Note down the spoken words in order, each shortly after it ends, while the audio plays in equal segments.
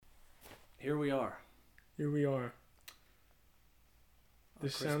Here we are. Here we are.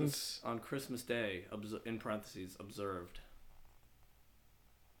 This sounds... On Christmas Day, in parentheses, observed.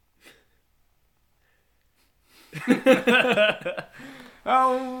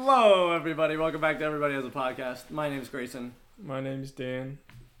 Hello, everybody. Welcome back to Everybody Has a Podcast. My name's Greyson. My name's Dan.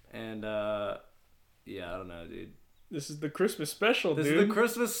 And, I don't know, dude. This is the Christmas special, dude. This is the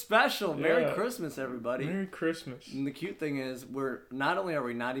Christmas special. Yeah. Merry Christmas, everybody. Merry Christmas. And the cute thing is, not only are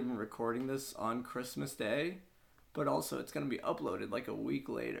we not even recording this on Christmas Day, but also it's going to be uploaded like a week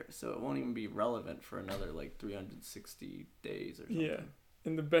later. So it won't even be relevant for another like 360 days or something. Yeah.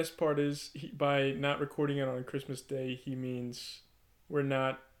 And the best part is, by not recording it on Christmas Day, he means we're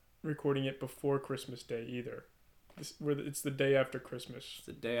not recording it before Christmas Day either. It's the day after Christmas. It's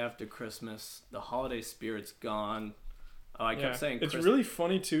the day after Christmas. The holiday spirit's gone. Oh, I kept saying it's really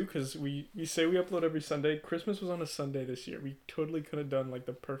funny too, because we say we upload every Sunday. Christmas was on a Sunday this year. We totally could have done like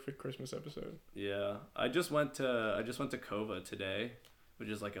the perfect Christmas episode. Yeah, I just went to Kova today, which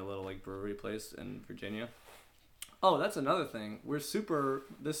is like a little like brewery place in Virginia. Oh, that's another thing.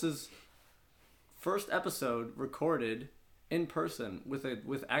 This is first episode recorded in person with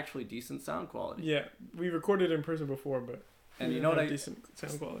actually decent sound quality. Yeah, we recorded in person before, but you know what, decent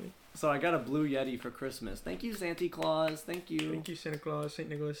sound quality. So I got a blue Yeti for Christmas. Thank you, Santa Claus. Thank you. Thank you, Santa Claus, Saint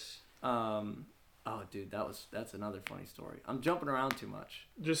Nicholas. Oh, dude, that's another funny story. I'm jumping around too much.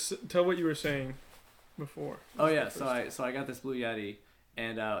 Just tell what you were saying before. Oh yeah, so I got this blue Yeti,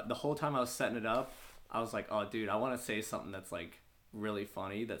 and the whole time I was setting it up, I was like, oh, dude, I want to say something that's like really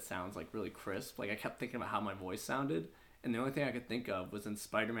funny, that sounds like really crisp. Like I kept thinking about how my voice sounded. And the only thing I could think of was in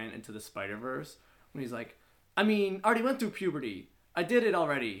Spider-Man Into the Spider-Verse, when he's like, I already went through puberty. I did it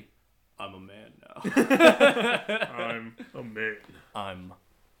already. I'm a man now. I'm a man. I'm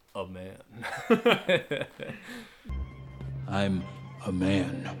a man. I'm a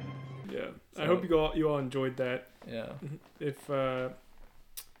man. Yeah. So, I hope you all enjoyed that. Yeah. If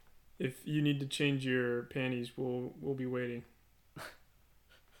you need to change your panties, we'll be waiting.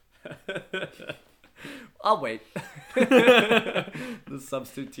 I'll wait. The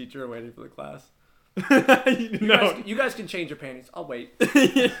substitute teacher waiting for the class. You guys can change your panties. I'll wait. The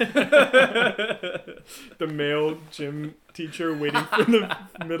male gym teacher waiting for the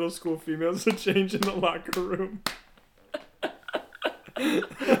middle school females to change in the locker room.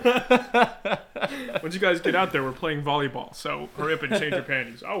 Once you guys get out there, we're playing volleyball, so hurry up and change your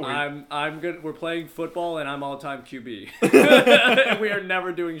panties. I'll wait. I'm good. We're playing football, and I'm all-time QB. And we are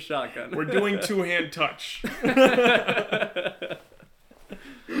never doing shotgun. We're doing two-hand touch.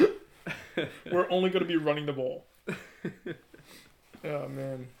 We're only going to be running the ball. Oh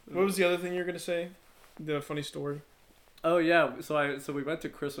man, what was the other thing you were going to say? The funny story. Oh yeah, so we went to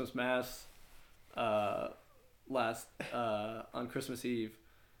Christmas Mass on Christmas Eve,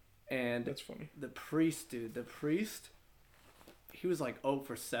 and that's funny. The priest, he was like 0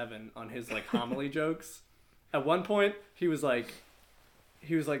 for 7 on his like homily jokes. At one point, he was like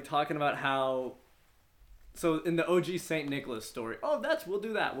talking about how, so in the OG Saint Nicholas story. Oh, we'll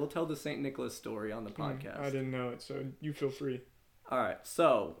do that. We'll tell the Saint Nicholas story on the podcast. I didn't know it, so you feel free. All right.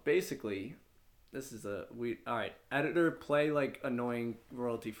 So basically, this is all right. Editor, play like annoying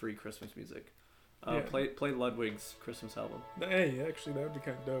royalty-free Christmas music. Play Ludwig's Christmas album. Hey, actually, that would be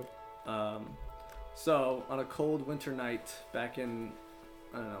kind of dope. So on a cold winter night back in,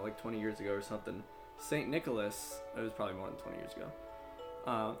 I don't know, like 20 years ago or something, Saint Nicholas, it was probably more than 20 years ago.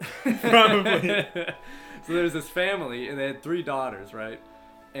 Probably. So there's this family, and they had 3 daughters, right?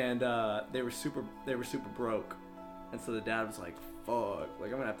 And they were super broke, and so the dad was like, "Fuck,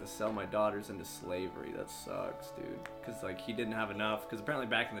 like I'm gonna have to sell my daughters into slavery. That sucks, dude." Because like he didn't have enough. Because apparently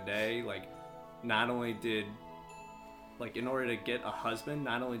back in the day, like not only did, like in order to get a husband,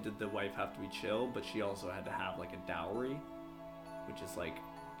 not only did the wife have to be chill, but she also had to have like a dowry, which is like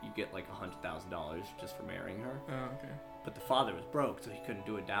you get like $100,000 just for marrying her. Oh, okay. But the father was broke, so he couldn't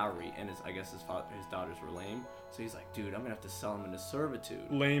do a dowry, and his daughters were lame. So he's like, dude, I'm gonna have to sell them into servitude.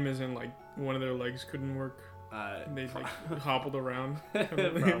 Lame as in like one of their legs couldn't work. They like hobbled around.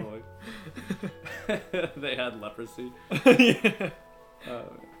 Probably. They had leprosy. Yeah.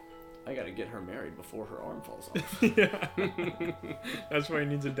 I gotta get her married before her arm falls off. Yeah. That's why he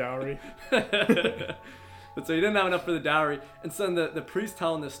needs a dowry. But so he didn't have enough for the dowry, and so then the priest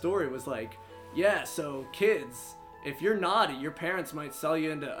telling this story was like, yeah, so kids, if you're naughty, your parents might sell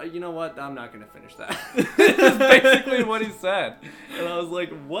you into, you know what, I'm not going to finish that. That's basically what he said. And I was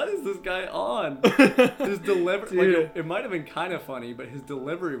like, what is this guy on? His delivery, like, it might have been kind of funny, but his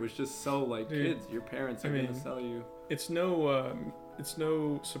delivery was just so like, kids, your parents are going to sell you. It's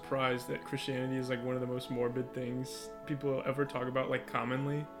no surprise that Christianity is like one of the most morbid things people ever talk about, like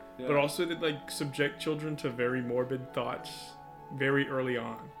commonly. but also to like subject children to very morbid thoughts very early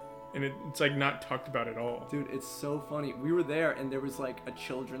on, and it's like not talked about at all. Dude, it's so funny. We were there, and there was like a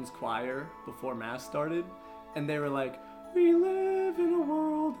children's choir before mass started, and they were like, "We live in a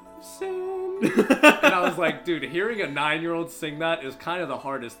world of sin," and I was like, dude, hearing a 9-year-old sing that is kind of the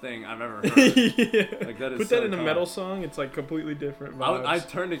hardest thing I've ever heard. Yeah. Like that is Put so that in a tough. metal song, it's like completely different vibes. I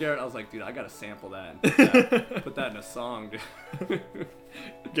turned to Garrett. I was like, dude, I gotta sample that. And put that in a song, dude.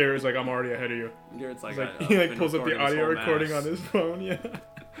 Garrett's like, I'm already ahead of you. Garrett's like, He like pulls up the audio recording on his phone. Yeah.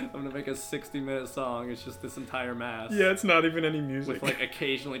 I'm gonna make a 60-minute song. It's just this entire mass. Yeah, it's not even any music. With like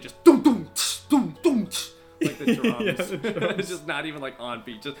occasionally just doom doom tsh, doom doom tsh, like the drums. Yeah, the drums. It's just not even like on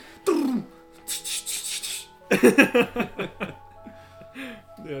beat. Just doom.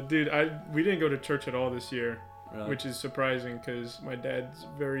 Yeah, dude, we didn't go to church at all this year, Really? which is surprising because my dad's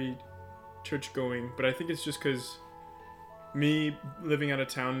very church going. But I think it's just because me living out of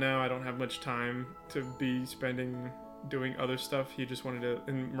town now, I don't have much time to be spending doing other stuff. He just wanted to,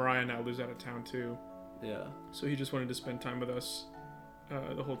 and Mariah now lives out of town too, Yeah. so he just wanted to spend time with us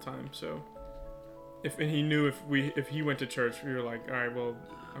the whole time. So and he knew if he went to church, we were like, all right, well,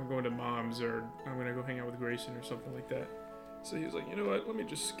 I'm going to mom's, or I'm gonna go hang out with Greyson or something like that. So he was like, you know what, let me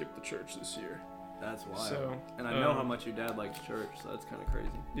just skip the church this year. That's wild. So, and I know how much your dad likes church, so that's kind of crazy.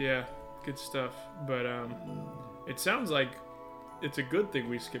 Yeah, good stuff. But it sounds like it's a good thing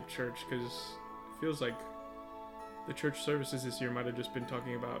we skipped church, because it feels like the church services this year might have just been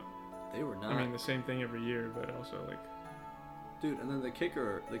talking about, They were not. I mean, the same thing every year, but also like, Dude, and then the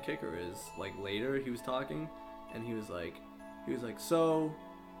kicker is like later he was talking, and he was like, so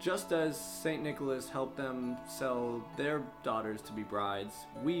just as Saint Nicholas helped them sell their daughters to be brides,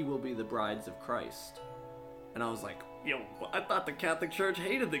 we will be the brides of Christ. And I was like, yo, I thought the Catholic Church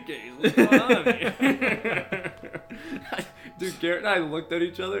hated the gays. What's going on here? Dude, Garrett and I looked at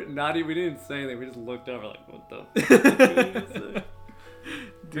each other. We didn't say anything. We just looked over like, what the fuck did you say?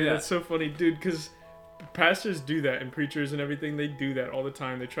 dude, Yeah. that's so funny, dude, because pastors do that, and preachers and everything, they do that all the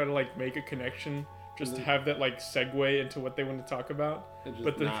time. They try to like make a connection, just to have that like segue into what they want to talk about.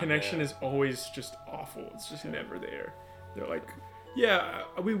 But the connection is always just awful. It's just never there. They're like, yeah,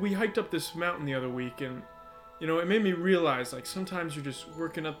 we hiked up this mountain the other week, and you know, it made me realize like sometimes you're just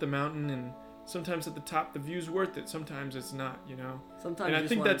working up the mountain, and sometimes at the top the view's worth it, sometimes it's not, you know. Sometimes and you I just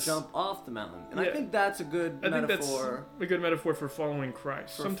think want that's to jump off the mountain. And yeah, I think that's a good metaphor. That's a good metaphor for following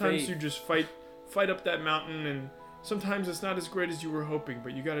Christ. For Sometimes faith. you just fight up that mountain, and sometimes it's not as great as you were hoping,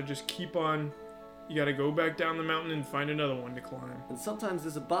 but you gotta just keep on. You gotta go back down the mountain and find another one to climb. And sometimes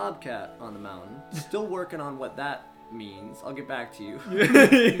there's a bobcat on the mountain. Still working on what that means. I'll get back to you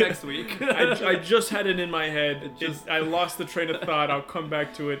next week. I just had it in my head. It I lost the train of thought. I'll come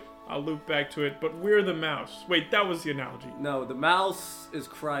back to it. I'll loop back to it. But we're the mouse. Wait, that was the analogy. No, the mouse is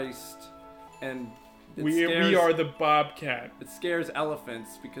Christ, and We are the bobcat. It scares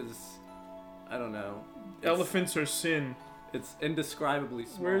elephants because, I don't know. Elephants are sin. It's indescribably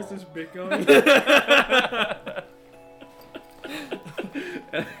small. Where is this bit going?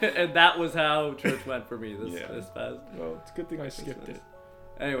 And that was how church went for me this past. Well, it's a good thing I skipped it.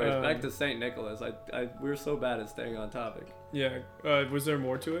 Anyways, back to Saint Nicholas. We're so bad at staying on topic. Yeah. Was there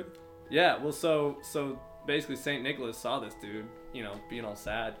more to it? Yeah. Well, so basically, Saint Nicholas saw this dude, you know, being all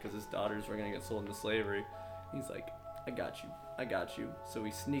sad because his daughters were gonna get sold into slavery. He's like, I got you. So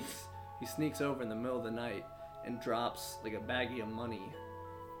he sneaks over in the middle of the night and drops like a baggie of money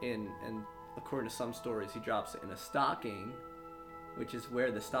and according to some stories, he drops it in a stocking, which is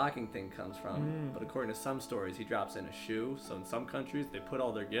where the stocking thing comes from. But according to some stories, he drops it in a shoe. So in some countries, they put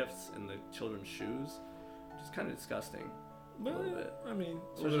all their gifts in the children's shoes, which is kind of disgusting. A little bit. I mean,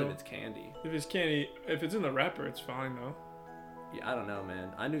 especially if it's candy. If it's candy, if it's in the wrapper, it's fine though. Yeah, I don't know, man.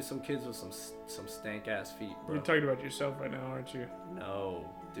 I knew some kids with some stank ass feet, bro. You're talking about yourself right now, aren't you? No,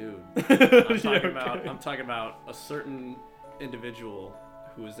 dude. I'm I'm talking about a certain individual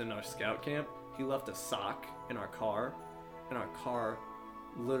who was in our scout camp. He left a sock in our car, and our car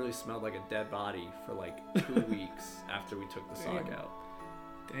literally smelled like a dead body for like 2 weeks after we took the sock out.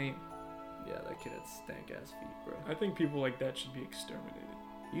 Dang. Yeah, that kid had stank ass feet, bro. I think people like that should be exterminated.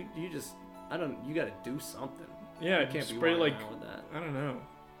 You just, you gotta do something. Yeah, you can't spray be like, around with that. I don't know,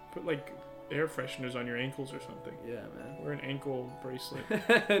 put like air fresheners on your ankles or something. Yeah, man. Wear an ankle bracelet.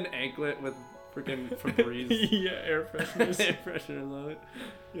 An anklet with freaking Febreze. Yeah, air fresheners. Air fresheners on it.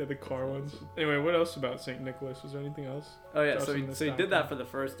 Yeah, the car ones. Anyway, what else about Saint Nicholas? Was there anything else? Oh yeah, Toss so in the he did stocking. that for the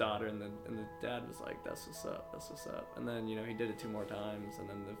first daughter, and the dad was like, "That's what's up." And then he did it 2 more times, and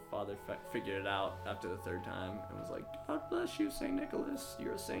then the father figured it out after the 3rd time and was like, "God bless you, Saint Nicholas.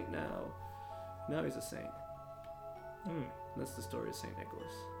 You're a saint now." Now he's a saint. And that's the story of Saint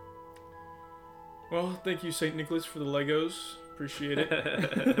Nicholas. Well, thank you, St. Nicholas, for the Legos. Appreciate it.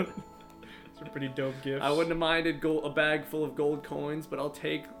 Those are pretty dope gifts. I wouldn't have minded a bag full of gold coins, but I'll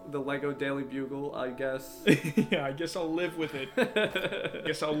take the Lego Daily Bugle, I guess. Yeah, I guess I'll live with it. I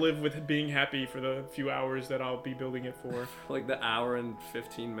guess I'll live with being happy for the few hours that I'll be building it for. Like the hour and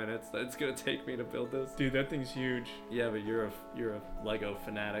 15 minutes that it's gonna take me to build this. Dude, that thing's huge. Yeah, but you're a Lego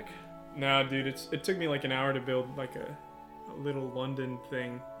fanatic. Nah, dude, it took me like an hour to build like a little London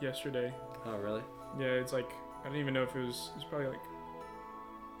thing yesterday. Oh, really? Yeah, it's like, I don't even know if it's probably like,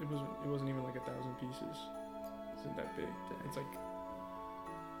 it wasn't even like 1,000 pieces. It isn't that big. It's like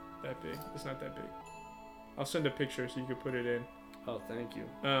that big. It's not that big. I'll send a picture so you can put it in. Oh, thank you.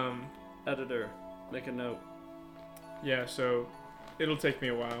 Editor, make a note. Yeah, so it'll take me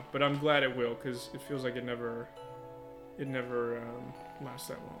a while, but I'm glad it will, because it feels like it never lasts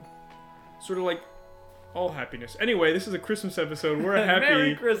that long. Sort of like all happiness. Anyway, this is a Christmas episode. We're happy.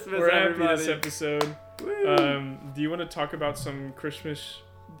 Merry Christmas, We're everybody. happy this episode. Woo. Do you want to talk about some Christmas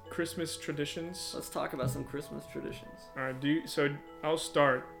traditions? Let's talk about some Christmas traditions. All right. So I'll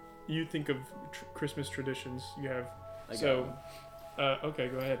start. You think of Christmas traditions you have. Okay,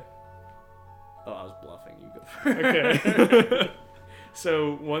 go ahead. Oh, I was bluffing. You go first. Okay.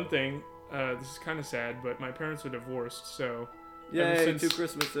 So one thing, this is kind of sad, but my parents are divorced. So Yay, 2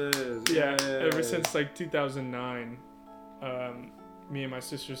 Christmases. Yeah, Yay. ever since like 2009, me and my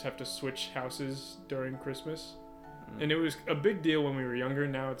sisters have to switch houses during Christmas. And it was a big deal when we were younger.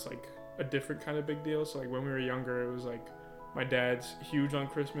 Now it's like a different kind of big deal. So like when we were younger, it was like my dad's huge on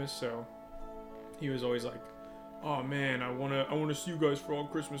Christmas, so he was always like, "Oh man, I wanna see you guys for on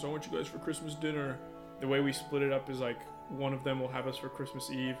Christmas. I want you guys for Christmas dinner." The way we split it up is like one of them will have us for Christmas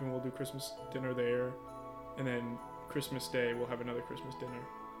Eve, and we'll do Christmas dinner there, and then Christmas Day we'll have another Christmas dinner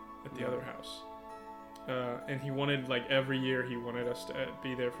at the other house. And he wanted, like, every year he wanted us to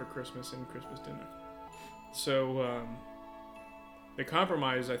be there for Christmas and Christmas dinner. So the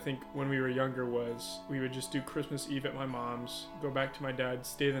compromise, I think, when we were younger was we would just do Christmas Eve at my mom's, go back to my dad's,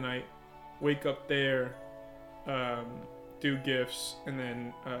 stay the night, wake up there, do gifts, and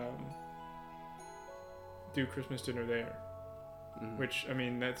then do Christmas dinner there. Mm-hmm. Which, I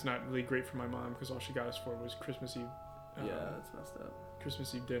mean, that's not really great for my mom because all she got us for was Christmas Eve. Yeah, that's messed up.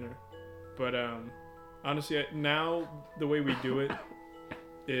 Christmas Eve dinner. But honestly, now the way we do it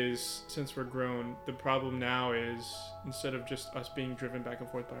is, since we're grown, the problem now is, instead of just us being driven back and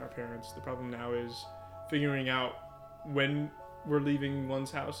forth by our parents, the problem now is figuring out when we're leaving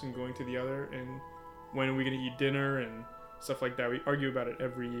one's house and going to the other, and when are we going to eat dinner and stuff like that. We argue about it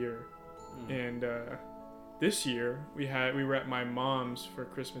every year. And this year we were at my mom's for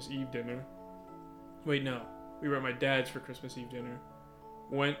Christmas Eve dinner. Wait, no, we were at my dad's for Christmas Eve dinner.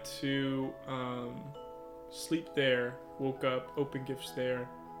 Went to sleep there, woke up, opened gifts there.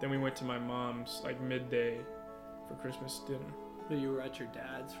 Then we went to my mom's like midday for Christmas dinner. So you were at your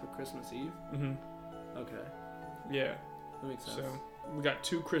dad's for Christmas Eve? Mm-hmm. Okay. Yeah. That makes sense. So we got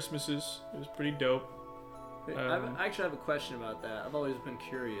 2 Christmases. It was pretty dope. I actually have a question about that. I've always been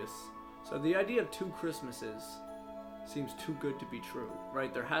curious. So the idea of 2 Christmases seems too good to be true,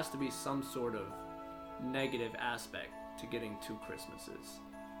 right? There has to be some sort of negative aspect to getting 2 Christmases,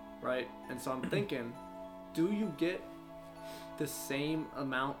 right? And so I'm thinking, do you get the same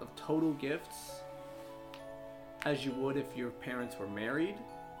amount of total gifts as you would if your parents were married,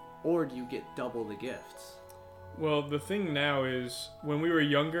 or do you get double the gifts? Well, the thing now is, when we were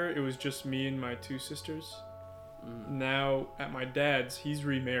younger, it was just me and my 2 sisters. Now at my dad's, he's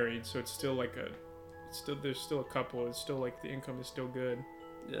remarried, so it's still like there's still a couple. It's still like the income is still good.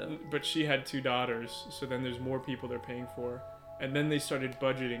 Yeah. But she had 2 daughters, so then there's more people they're paying for. And then they started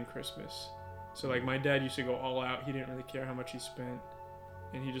budgeting Christmas. So like my dad used to go all out. He didn't really care how much he spent,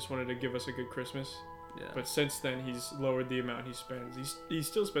 and he just wanted to give us a good Christmas. Yeah. But since then, he's lowered the amount he spends. He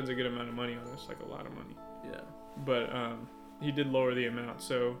still spends a good amount of money on us, like a lot of money. Yeah. But he did lower the amount.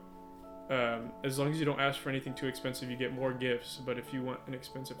 So as long as you don't ask for anything too expensive, you get more gifts. But if you want an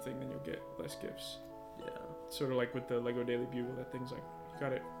expensive thing, then you'll get less gifts. Yeah. Sort of like with the Lego Daily Bugle. That thing's like, you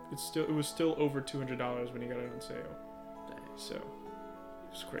got it. It was still over $200 when he got it on sale. Dang. So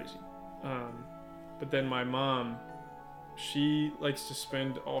it's crazy. But then my mom, she likes to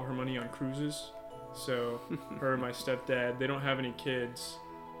spend all her money on cruises. So her and my stepdad, they don't have any kids,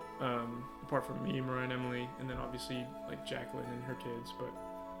 apart from me, Mariah and Emily, and then obviously like Jacqueline and her kids.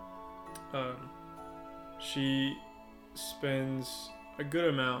 But she spends a good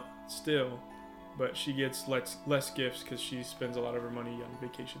amount still, but she gets less gifts because she spends a lot of her money on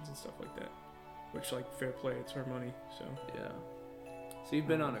vacations and stuff like that. Which, like, fair play, it's her money. So yeah. So you've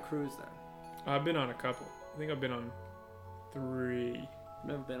been on a cruise then? I've been on a couple. I think I've been on 3. I've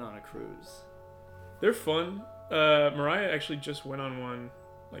never been on a cruise. They're fun. Mariah actually just went on one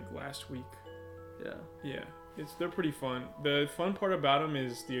like last week. Yeah, they're pretty fun. The fun part about them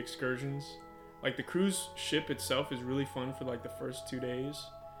is the excursions. Like the cruise ship itself is really fun for like the first 2 days.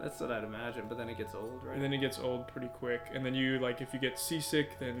 That's what I'd imagine, but then it gets old, right? And then it gets old pretty quick. And then you like if you get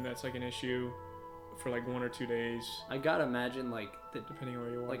seasick, then that's like an issue for like 1 or 2 days. I gotta imagine like depending on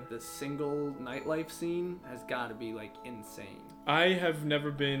where you are. Like the single nightlife scene has gotta be like insane. I have never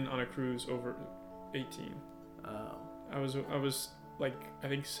been on a cruise over 18. Oh. I was like I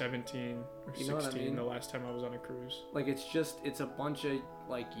think 17 or 16 I mean? the last time I was on a cruise. Like it's a bunch of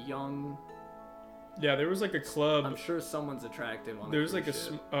like young. Yeah, there was like a club. I'm sure someone's attractive on. There's like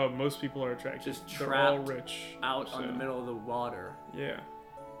most people are attractive. Just They're trapped all rich out on the middle of the water. Yeah.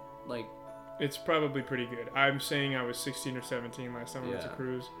 Like. It's probably pretty good. I'm saying I was 16 or 17 last time I went to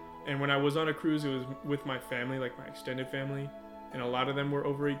cruise, and when I was on a cruise, it was with my family, like my extended family, and a lot of them were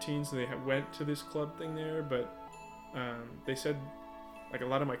over 18, so they went to this club thing there. But they said like a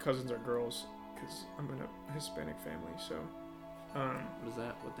lot of my cousins are girls because I'm in a Hispanic family. So what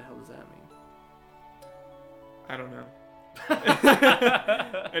the hell does that mean? I don't know.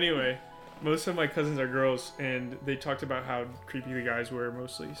 Anyway, most of my cousins are girls, and they talked about how creepy the guys were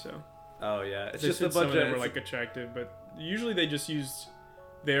mostly. So. Oh yeah, it's they just said a bunch some of them of were like attractive, but usually they just used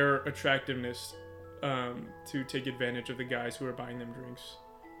their attractiveness to take advantage of the guys who were buying them drinks.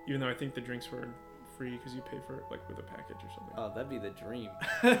 Even though I think the drinks were free because you pay for it like with a package or something. Oh, that'd be the dream.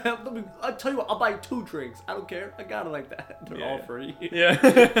 I'll tell you what, I'll buy 2 drinks. I don't care. I got it like that. They're all free.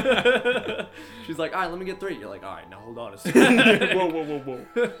 Yeah. She's like, all right, let me get 3. You're like, all right, now hold on a second. Whoa.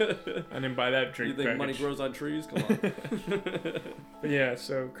 I didn't buy that drink. You think package. money grows on trees? Come on. But yeah,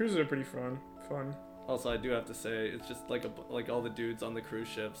 so cruises are pretty fun. Also, I do have to say, it's just like all the dudes on the cruise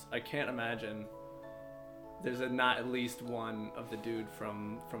ships. I can't imagine there's not at least one of the dude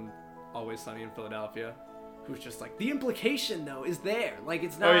from Always Sunny in Philadelphia who's just like, the implication though is there, like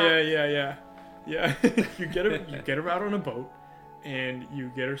it's not. Oh yeah. you get her out on a boat, and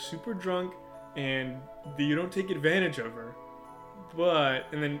you get her super drunk, and you don't take advantage of her. But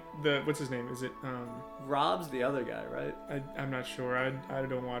and then what's his name? Is it Rob's the other guy, right? I'm not sure. I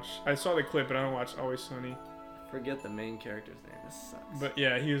don't watch. I saw the clip, but I don't watch Always Sunny. Forget the main character's name. This sucks. But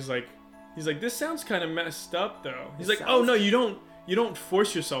yeah, he's like, this sounds kind of messed up though. He's like, oh no, you don't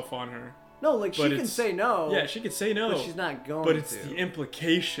force yourself on her. No, like she can say no. Yeah, she could say no. But she's not going to. But it's the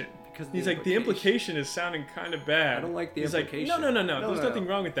implication. Because he's like, the implication is sounding kind of bad. I don't like the implication. Like, no. There's nothing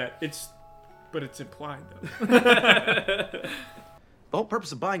wrong with that. But it's implied though. The whole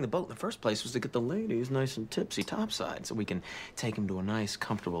purpose of buying the boat in the first place was to get the ladies nice and tipsy topside, so we can take them to a nice,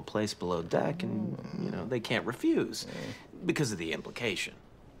 comfortable place below deck, and they can't refuse because of the implication.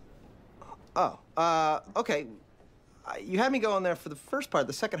 Okay. You had me going there for the first part.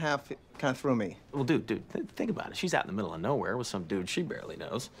 The second half kind of threw me. Well, dude, think about it. She's out in the middle of nowhere with some dude she barely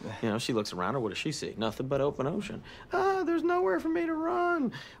knows. She looks around her. What does she see? Nothing but open ocean. There's nowhere for me to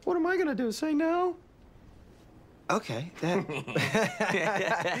run. What am I gonna do? Say no? Okay, that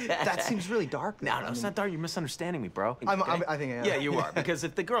seems really dark. No, it's not dark. You're misunderstanding me, bro. I think I am. Yeah, you are. Because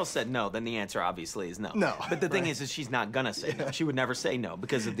if the girl said no, then the answer obviously is no. No. But the thing is she's not gonna say no. She would never say no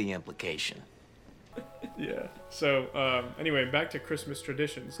because of the implication. Yeah. So, anyway, back to Christmas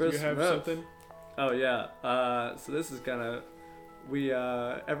traditions. Do you have something? Oh, yeah. So this is kind of...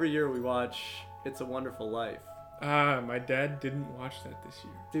 every year we watch It's a Wonderful Life. My dad didn't watch that this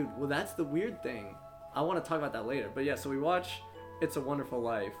year. Dude, well, that's the weird thing. I want to talk about that later. But yeah, so we watch It's a Wonderful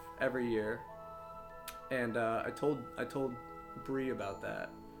Life every year. And I told Bree about that.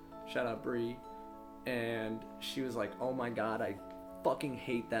 Shout out Bree. And she was like, oh my God, I fucking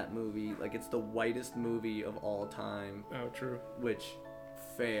hate that movie. Like, it's the whitest movie of all time. Oh, true. Which,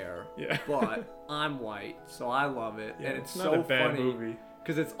 fair. Yeah. But I'm white, so I love it. Yeah, and it's not so a bad funny movie.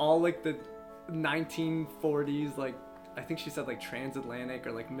 because it's all like the 1940s, like I think she said like transatlantic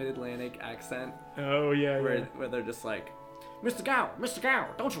or like mid-Atlantic accent. Oh yeah, where they're just like, Mr. Gower,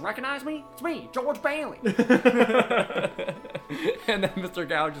 don't you recognize me? It's me, George Bailey. And then Mr.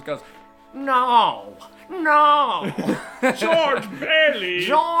 Gower just goes, No. George Bailey.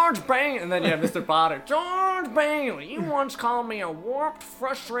 And then you have Mr. Potter. George Bailey, you once called me a warped,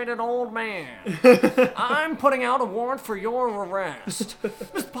 frustrated old man. I'm putting out a warrant for your arrest.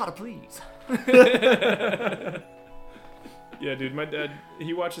 Mr. Potter, please. Yeah, dude, my dad,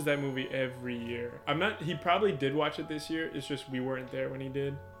 he watches that movie every year. He probably did watch it this year. It's just we weren't there when he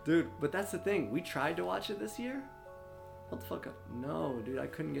did. Dude, but that's the thing. We tried to watch it this year. What the fuck? No, dude, I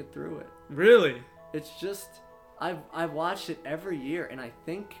couldn't get through it. Really? It's just I've watched it every year, and I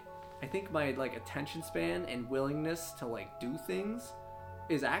think my like attention span and willingness to like do things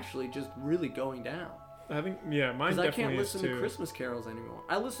is actually just really going down. I think, yeah, mine definitely is too. Because I can't listen to Christmas carols anymore.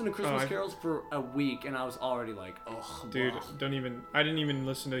 I listened to Christmas carols for a week, and I was already like, oh, dude, I didn't even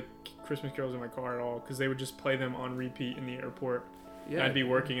listen to Christmas carols in my car at all, because they would just play them on repeat in the airport. Yeah. And I'd be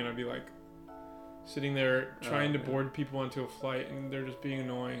working, and I'd be like, sitting there trying to board people onto a flight, and they're just being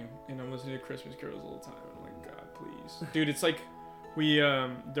annoying, and I'm listening to Christmas carols all the time. I'm like, God, please. Dude, it's like, we,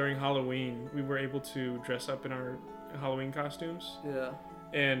 during Halloween, we were able to dress up in our Halloween costumes. Yeah.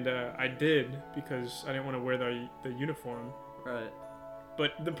 And I did, because I didn't want to wear the uniform. Right.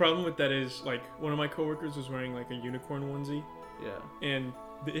 But the problem with that is, like, one of my coworkers was wearing, like, a unicorn onesie. Yeah. And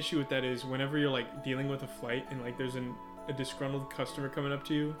the issue with that is, whenever you're, like, dealing with a flight, and, like, there's a disgruntled customer coming up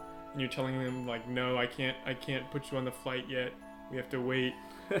to you, and you're telling them, like, no, I can't put you on the flight yet. We have to wait.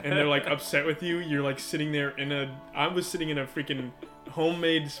 And they're, like, upset with you. You're, like, sitting there I was sitting in a freaking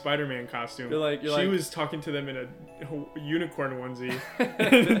homemade Spider-Man costume. She was talking to them in a unicorn onesie.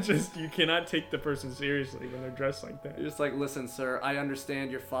 And just, you cannot take the person seriously when they're dressed like that. You're just like, listen, sir, I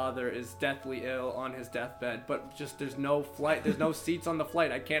understand your father is deathly ill on his deathbed, but just there's no seats on the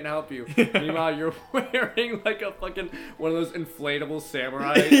flight. I can't help you. Meanwhile, you're wearing like a fucking one of those inflatable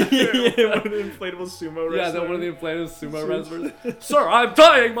samurai. Yeah, one of the inflatable sumo wrestlers. Yeah, one of the inflatable sumo wrestlers. Sir, I'm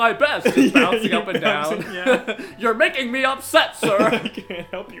trying my best. Just bouncing up and down. Yeah. You're making me upset, sir. I can't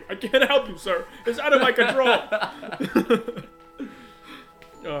help you. I can't help you, sir. It's out of my control.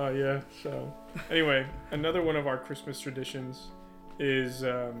 Oh, yeah. So, anyway, another one of our Christmas traditions is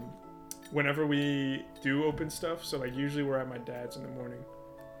whenever we do open stuff. So, like, usually we're at my dad's in the morning.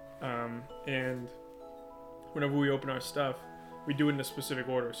 And whenever we open our stuff, we do it in a specific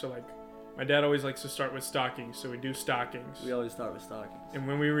order. So, like, my dad always likes to start with stockings, so we do stockings. We always start with stockings. And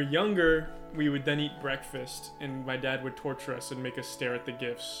when we were younger, we would then eat breakfast, and my dad would torture us and make us stare at the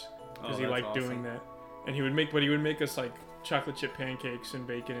gifts because he liked doing that. And he would make us like chocolate chip pancakes and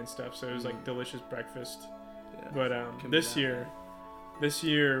bacon and stuff, so it was like delicious breakfast. Yeah, but this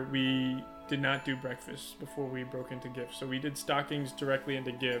year we did not do breakfast before we broke into gifts, so we did stockings directly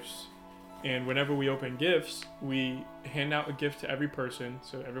into gifts. And whenever we open gifts, we hand out a gift to every person,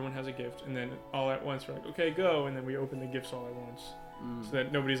 so everyone has a gift, and then all at once we're like, okay, go, and then we open the gifts all at once. So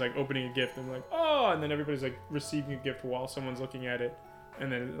that nobody's like opening a gift and like, oh, and then everybody's like receiving a gift while someone's looking at it,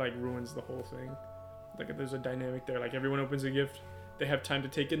 and then it like ruins the whole thing. Like, there's a dynamic there. Like, everyone opens a gift, they have time to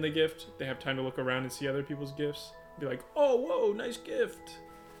take in the gift, they have time to look around and see other people's gifts, be like, oh, whoa, nice gift,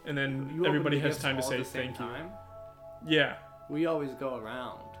 and then everybody has time to say thank you. Yeah. We always go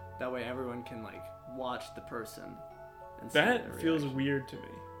around. That way everyone can, like, watch the person. And that feels weird to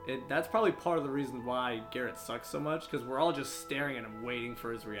me. That's probably part of the reason why Garrett sucks so much, because we're all just staring at him waiting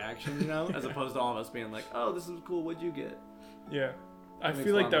for his reaction, you know? As opposed to all of us being like, oh, this is cool, what'd you get? Yeah. I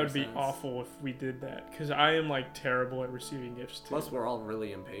feel like that would be awful if we did that, because I am, like, terrible at receiving gifts, too. Plus, we're all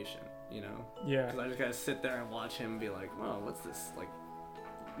really impatient, you know? Yeah. Because I just gotta sit there and watch him and be like, well, what's this, like,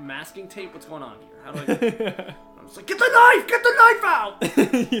 masking tape? What's going on here? How do I... I'm just like, get the knife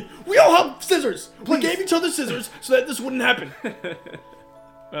out! We all have scissors! We gave each other scissors so that this wouldn't happen.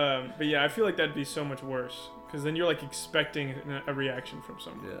 But yeah, I feel like that'd be so much worse, because then you're like expecting a reaction from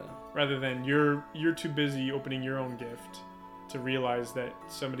someone. Yeah. Rather than you're too busy opening your own gift to realize that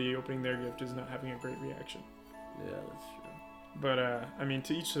somebody opening their gift is not having a great reaction. Yeah, that's true. But I mean,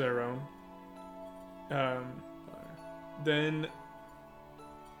 to each their own. Then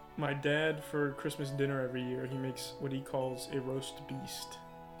my dad, for Christmas dinner every year, he makes what he calls a roast beast.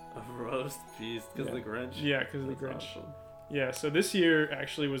 A roast beast? Because of the Grinch? Yeah, because of the Grinch. Awesome. Yeah, so this year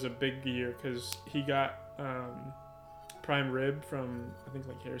actually was a big year because he got prime rib from, I think,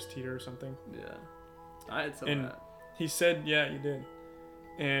 like Harris Teeter or something. Yeah. I had some of that. He said, yeah, you did.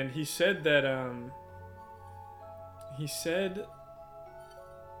 And he said that, he said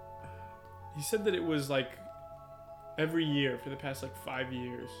that it was like every year for the past like 5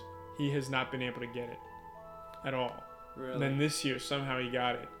 years, he has not been able to get it at all. Really? And then this year, somehow he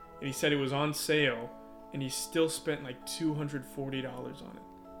got it. And he said it was on sale, and he still spent like $240 on it.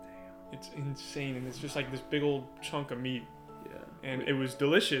 Damn. It's insane, and it's just like this big old chunk of meat. Yeah. And it was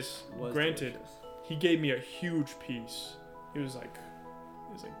delicious. Granted, he gave me a huge piece. It was like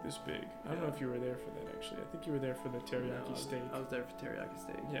this big. I don't know if you were there for that, actually. I think you were there for the teriyaki steak. I was there for teriyaki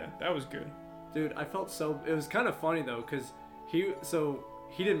steak. Yeah, that was good. Dude, I felt it was kind of funny though, because he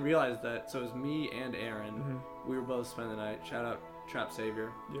didn't realize that. So it was me and Aaron. Mm-hmm. We were both spending the night. Shout out Trap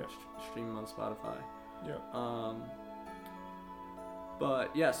Savior. Yeah. Streaming on Spotify. Yeah.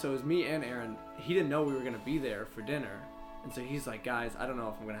 But yeah, so it was me and Aaron. He didn't know we were gonna be there for dinner, And so he's like, guys, I don't know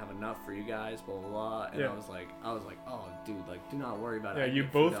if I'm gonna have enough for you guys, blah blah blah. And I was like, oh dude, like do not worry about it. Yeah, you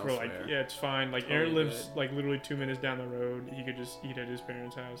both were like, yeah, it's fine. Like Aaron lives like literally 2 minutes down the road. He could just eat at his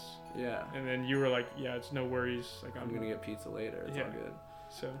parents' house. Yeah. And then you were like, yeah, it's no worries. Like I'm gonna get pizza later. It's all good.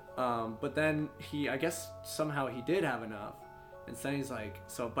 So. But then I guess somehow he did have enough, and then he's like,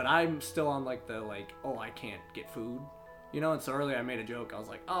 but I'm still on like the oh, I can't get food. And so earlier I made a joke. I was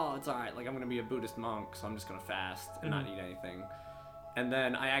like, oh, it's all right. Like, I'm going to be a Buddhist monk, so I'm just going to fast and not eat anything. And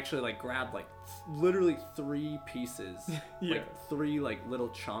then I actually, like, grabbed, like, literally 3 pieces. Like, 3, like, little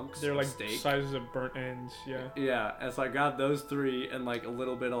chunks They're, of like, steak. sizes of burnt ends, yeah. Yeah, and so I grabbed those 3 and, like, a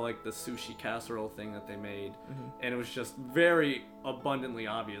little bit of, like, the sushi casserole thing that they made. And it was just very abundantly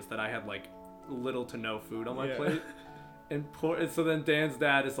obvious that I had, like, little to no food on my plate. And so then Dan's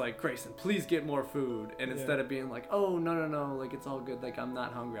dad is like, Grayson, please get more food. And instead of being like, oh, no, like, it's all good, like, I'm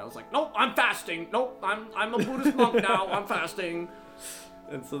not hungry. I was like, nope, I'm fasting. Nope, I'm a Buddhist monk now. I'm fasting.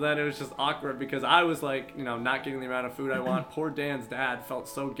 And so then it was just awkward because I was like, not getting the amount of food I want. Poor Dan's dad felt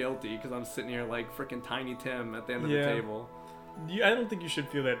so guilty because I'm sitting here like freaking Tiny Tim at the end of the table. I don't think you should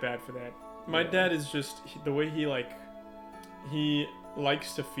feel that bad for that. My dad is just, the way he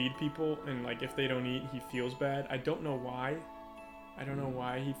likes to feed people, and like if they don't eat he feels bad. I don't know why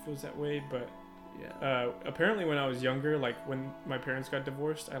he feels that way, but apparently when I was younger, like when my parents got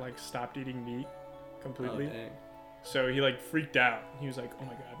divorced, I like stopped eating meat completely. Oh, dang. So he like freaked out. He was like, oh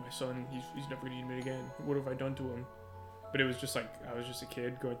my god, my son, he's never gonna eat meat again. What have I done to him? But it was just like I was just a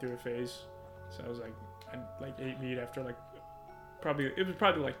kid going through a phase, so I was like, I like ate meat after like probably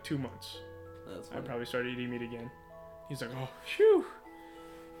 2 months. I probably started eating meat again. He's like, oh phew.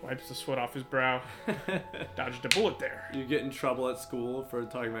 Wipes the sweat off his brow. Dodged a bullet there. You get in trouble at school for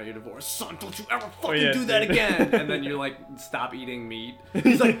talking about your divorce. Son, don't you ever fucking do that again. And then you're like, stop eating meat.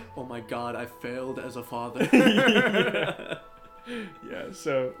 He's like, oh my god, I failed as a father.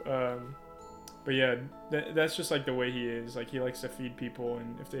 So, but yeah, that's just like the way he is. Like, he likes to feed people,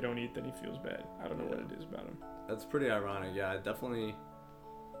 and if they don't eat, then he feels bad. I don't know what it is about him. That's pretty ironic. Yeah, definitely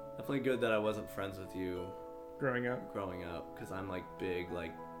good that I wasn't friends with you. Growing up, because I'm like big,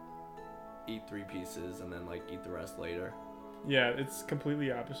 like, eat 3 pieces and then like eat the rest later. Yeah, it's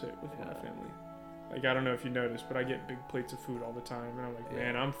completely opposite with my family. Like, I don't know if you noticed, but I get big plates of food all the time, and I'm like,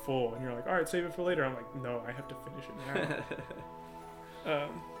 man, I'm full. And you're like, all right, save it for later. I'm like, no, I have to finish it now.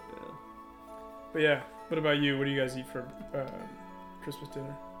 But yeah, what about you? What do you guys eat for Christmas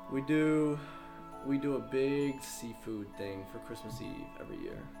dinner? We do a big seafood thing for Christmas Eve every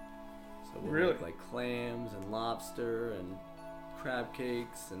year. So we'll make like clams and lobster and crab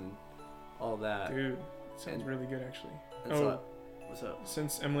cakes and all that. Dude, sounds really good actually. What's up?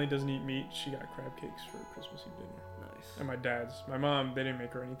 Since Emily doesn't eat meat, she got crab cakes for Christmas Eve dinner. Nice. And my dad's. My mom, they didn't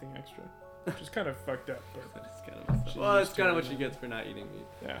make her anything extra, which is kind of fucked up. But it's kind of messed up. Well, it's kind of what she gets for not eating meat.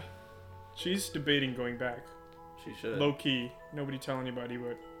 Yeah. She's debating going back. She should. Low key, nobody tell anybody,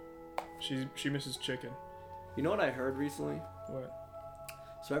 but she misses chicken. You know what I heard recently? What?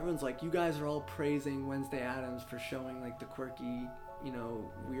 So everyone's like, you guys are all praising Wednesday Addams for showing like the quirky,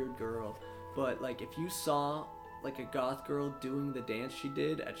 weird girl. But like if you saw like a goth girl doing the dance she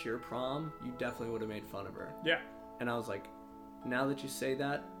did at your prom, you definitely would have made fun of her. Yeah. And I was like, now that you say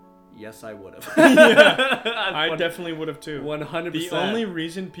that, yes, I would have. I definitely would have too. 100%. The only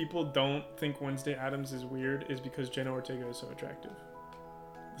reason people don't think Wednesday Addams is weird is because Jenna Ortega is so attractive.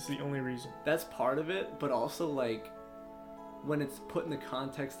 It's the only reason. That's part of it, but also like when it's put in the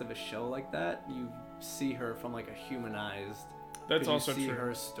context of a show like that, you see her from like a humanized. That's also true. You see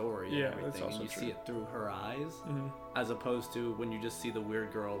her story and everything, that's also and you true. see it through her eyes, as opposed to when you just see the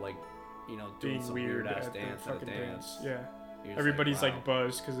weird girl like, doing some weird ass dance at a dance. Yeah. Everybody's like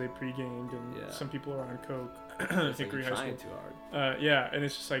buzzed because they pre-gamed, and some people are on coke. Hickory High School. Too hard. And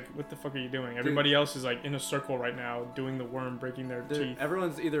it's just like, what the fuck are you doing? Everybody else is like in a circle right now doing the worm, breaking their teeth.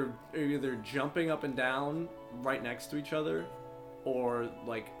 Everyone's either jumping up and down right next to each other, or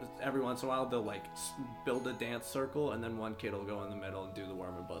like every once in a while they'll like build a dance circle, and then one kid will go in the middle and do the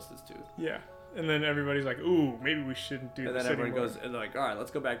worm and bust his tooth. Yeah. And then everybody's like, ooh, maybe we shouldn't do this anymore. And then everyone goes, and they're like, all right,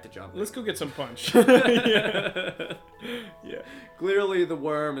 let's go back to jumping. Let's go get some punch. Yeah. Clearly the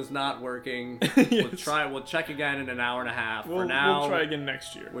worm is not working. Yes. We'll check again in an hour and a half. For now, we'll try again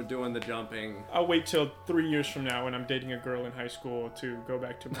next year. We're doing the jumping. I'll wait till 3 years from now when I'm dating a girl in high school to go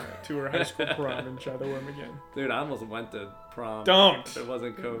back to her high school prom and try the worm again. Dude, I almost went to prom. Don't. If it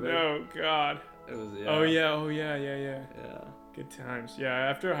wasn't COVID. No, God. It was, Oh, yeah. Yeah. Good times. Yeah,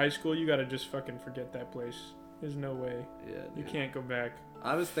 after high school, you gotta just fucking forget that place. There's no way. Yeah, dude. You can't go back.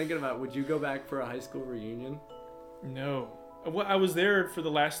 I was thinking about, would you go back for a high school reunion? No. I was there for the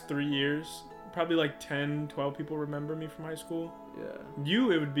last 3 years, probably like 10, 12 people remember me from high school.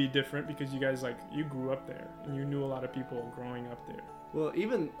 Yeah. It would be different because you guys, like, you grew up there and you knew a lot of people growing up there. Well,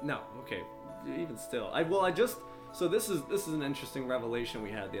 even still, so this is an interesting revelation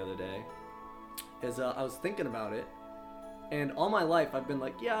we had the other day. I was thinking about it, and all my life I've been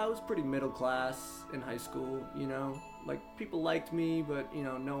like, yeah, I was pretty middle class in high school, you know, like people liked me, but you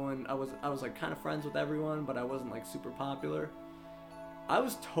know, no one. I was like kind of friends with everyone, but I wasn't like super popular. I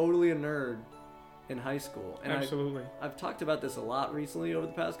was totally a nerd in high school, and absolutely. I've talked about this a lot recently over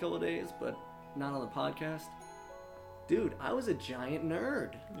the past couple of days, but not on the podcast. Dude, I was a giant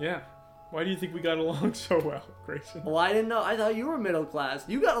nerd. Yeah. Why do you think we got along so well, Grayson? Well, I didn't know. I thought you were middle class.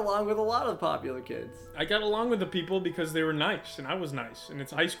 You got along with a lot of popular kids. I got along with the people because they were nice, and I was nice. And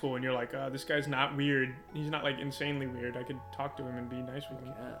it's high school, and you're like, this guy's not weird. He's not, like, insanely weird. I could talk to him and be nice with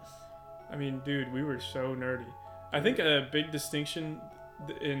him. Yes. I mean, dude, we were so nerdy. I think a big distinction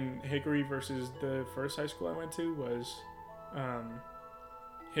in Hickory versus the first high school I went to was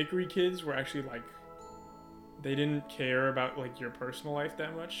Hickory kids were actually, like, they didn't care about, like, your personal life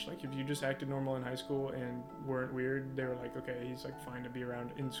that much. Like, if you just acted normal in high school and weren't weird, they were like, okay, he's, like, fine to be around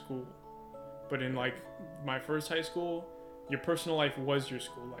in school. But in, like, my first high school, your personal life was your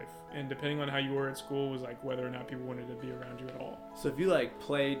school life. And depending on how you were at school was, like, whether or not people wanted to be around you at all. So if you, like,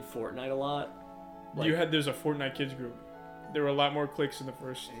 played Fortnite a lot... Like, there's a Fortnite kids group. There were a lot more cliques in the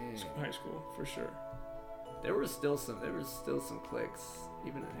first high school, for sure. There were still some cliques,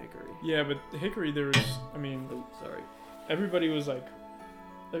 even in Hickory. Yeah, but Hickory, there was, I mean... Oops, sorry. Everybody was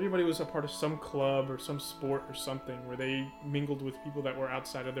a part of some club or some sport or something where they mingled with people that were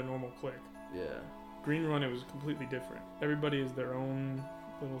outside of their normal clique. Yeah. Green Run, it was completely different. Everybody is their own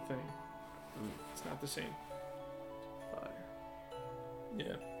little thing. It's not the same. Fire.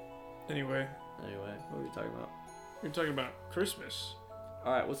 Yeah. Anyway, what are we talking about? We're talking about Christmas.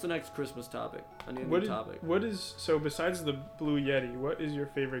 Alright, what's the next Christmas topic? I need a new topic. So besides the Blue Yeti, what is your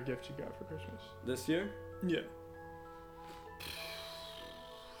favorite gift you got for Christmas? This year? Yeah.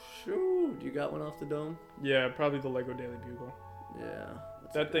 Shoot, you got one off the dome? Yeah, probably the Lego Daily Bugle. Yeah.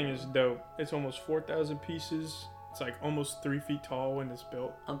 That thing is dope. It's almost 4,000 pieces. It's like almost 3 feet tall when it's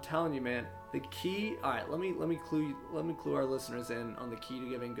built. I'm telling you, man. The key. All right, let me clue our listeners in on the key to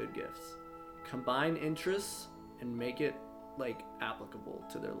giving good gifts. Combine interests and make it like applicable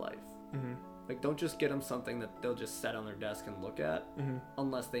to their life. Mm-hmm. Like, don't just get them something that they'll just set on their desk and look at,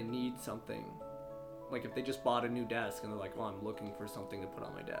 unless they need something. Like if they just bought a new desk and they're like, "Oh, I'm looking for something to put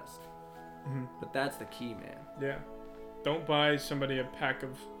on my desk." Mm-hmm. But that's the key, man. Yeah. Don't buy somebody a pack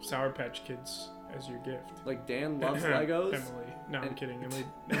of Sour Patch Kids as your gift. Like Dan loves Legos. Emily. No, I'm kidding. Emily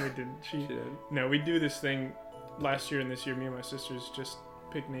didn't. She did. No, we do this thing last year and this year. Me and my sisters just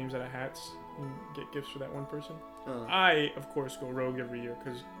pick names out of hats and get gifts for that one person. I, of course, go rogue every year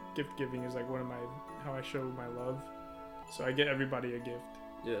because gift giving is like how I show my love. So I get everybody a gift.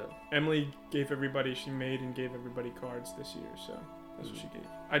 Yeah. Emily gave everybody, she made and gave everybody cards this year, so that's what she gave.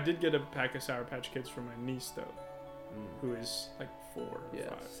 I did get a pack of Sour Patch Kids for my niece, though, who is like 4 or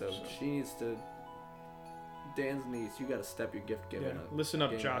 5. So she needs to... Dan's niece, you gotta step your gift giving up. Listen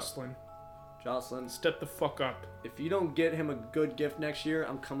up, Jocelyn. Jocelyn. Step the fuck up. If you don't get him a good gift next year,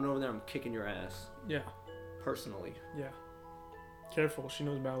 I'm coming over there, I'm kicking your ass. Yeah. Personally. Yeah. Careful, she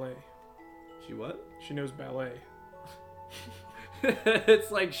knows ballet. She what? She knows ballet.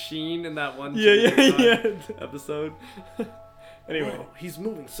 It's like Sheen in that one episode. Anyway. Whoa, he's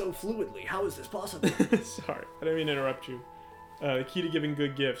moving so fluidly. How is this possible? Sorry, I didn't mean to interrupt you. The key to giving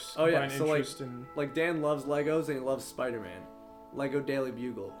good gifts. Oh yeah, so like Dan loves Legos and he loves Spider-Man. Lego Daily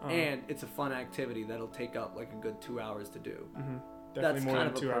Bugle. And it's a fun activity that'll take up like a good 2 hours to do. Mm-hmm. That's more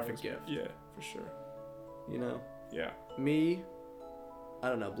kind of a perfect gift. Yeah, for sure. You know? Yeah. Me, I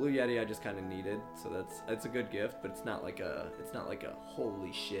don't know. Blue Yeti, I just kind of needed, so it's a good gift, but it's not like a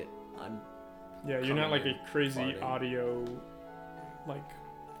holy shit. You're not like a crazy audio, like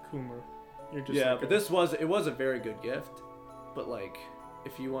Coomer. You're just but it was a very good gift, but like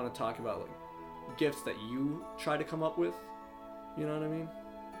if you want to talk about like gifts that you try to come up with, you know what I mean?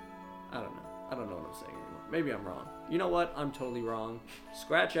 I don't know what I'm saying anymore. Maybe I'm wrong. You know what? I'm totally wrong.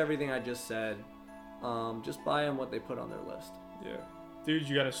 Scratch everything I just said. Just buy them what they put on their list. Yeah. Dude,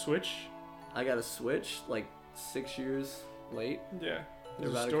 you got a Switch? I got a Switch, like 6 years late. Yeah.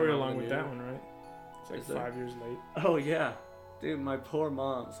 There's a story along with that one, right? It's like 5 years late. Oh, yeah. Dude, my poor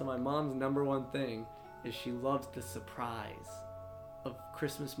mom. So my mom's number one thing is she loves the surprise of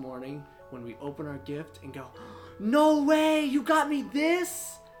Christmas morning when we open our gift and go, "No way, you got me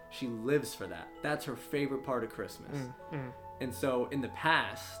this?" She lives for that. That's her favorite part of Christmas. And so in the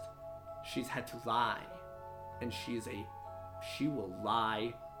past, she's had to lie. And she will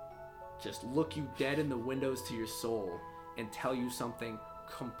lie just look you dead in the windows to your soul and tell you something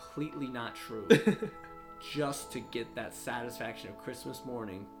completely not true just to get that satisfaction of Christmas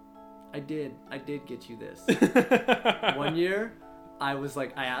morning. I did get you this. One year, I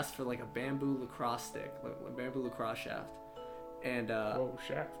asked for like a bamboo lacrosse stick, like a bamboo lacrosse shaft. And whoa,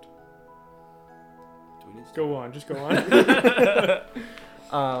 shaft. Do we need to go on? Just go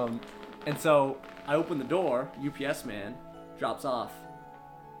on. And so I open the door, UPS man drops off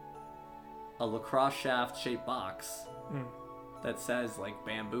a lacrosse shaft shaped box that says like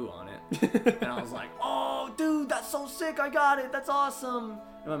bamboo on it. And I was like, oh dude, that's so sick, I got it, that's awesome.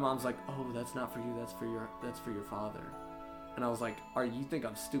 And my mom's like, oh, that's not for you, that's for your father. And I was like, you think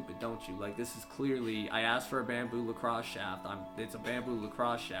I'm stupid, don't you? Like, this is clearly, I asked for a bamboo lacrosse shaft, it's a bamboo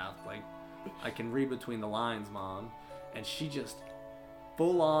lacrosse shaft, like I can read between the lines, Mom. And she just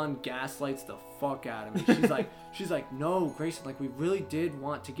full on gaslights the fuck out of me. She's like, no, Grayson, like we really did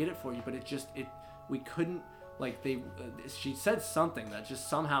want to get it for you, but we couldn't, like she said something that just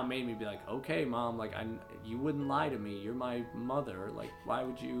somehow made me be like, okay, Mom, like you wouldn't lie to me. You're my mother. Like, why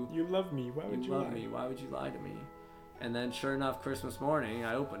would you? You love me. Why would you lie? Why would you lie to me? And then sure enough, Christmas morning,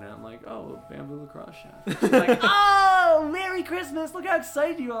 I open it. I'm like, oh, bamboo lacrosse shaft. She's like, oh, Merry Christmas. Look how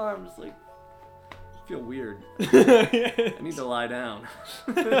excited you are. I'm just like, I feel weird. I need to lie down.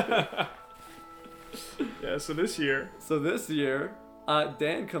 Yeah, so this year,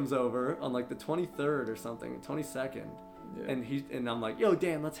 Dan comes over on like the 23rd or something, 22nd. Yeah. And I'm like, yo,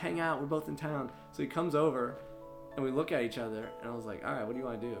 Dan, let's hang out. We're both in town. So he comes over and we look at each other and I was like, all right, what do you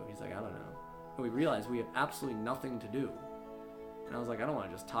want to do? He's like, I don't know. And we realized we have absolutely nothing to do. And I was like, I don't want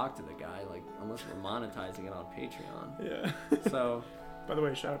to just talk to the guy, like, unless we're monetizing it on Patreon. Yeah. So. By the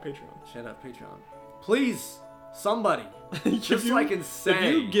way, shout out Patreon. Shout out Patreon. Please, somebody, just so I can say.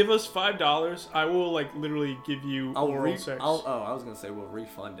 If you give us $5, I will like literally give you oral sex. I was gonna say we'll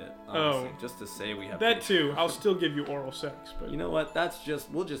refund it. Honestly, just to say we have that too. I'll still give you oral sex, but you know what?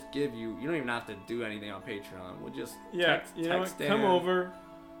 We'll just give you. You don't even have to do anything on Patreon. We'll just text Dan. Come over.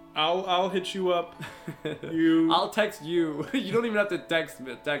 I'll hit you up. I'll text you. You don't even have to text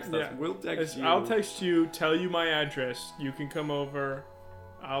us. We'll text you. I'll text you. Tell you my address. You can come over.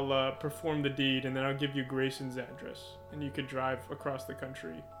 I'll perform the deed, and then I'll give you Grayson's address, and you could drive across the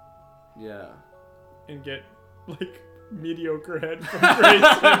country. Yeah. And get like mediocre head from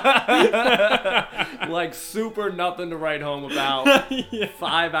Grayson. Like super nothing to write home about. Yeah.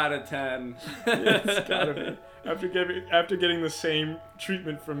 5 out of 10. Yeah, it's gotta be. After getting the same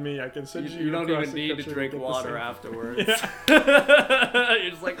treatment from me, I can send you. You don't even need to drink water afterwards. Yeah. You're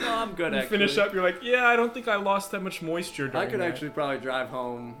just like, oh, I'm good. You finish up. You're like, yeah, I don't think I lost that much moisture. I could actually probably drive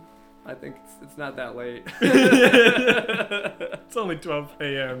home. I think it's not that late. It's only 12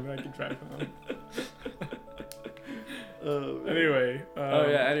 a.m. I can drive home. Anyway.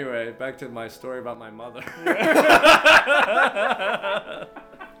 Anyway, back to my story about my mother.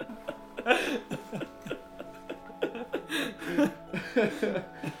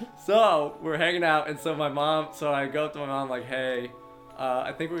 So we're hanging out, and so I go up to my mom like, hey,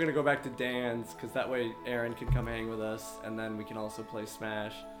 I think we're gonna go back to Dan's because that way Aaron can come hang with us, and then we can also play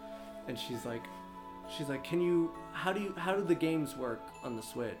Smash. And she's like, how do the games work on the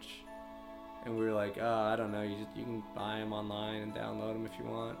Switch? And we were like, I don't know, you can buy them online and download them if you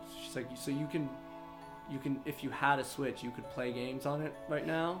want. She's like, so you can if you had a Switch, you could play games on it right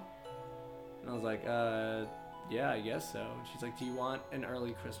now? And I was like, yeah, I guess so. And she's like, do you want an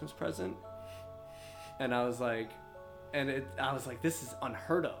early Christmas present? And I was like, this is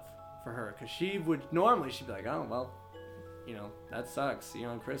unheard of for her, because she'd be like, oh, well, you know, that sucks, see you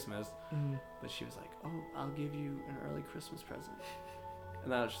on Christmas. Mm-hmm. But she was like, oh, I'll give you an early Christmas present.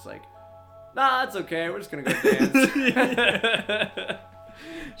 And I was just like, nah, that's okay, we're just gonna go dance.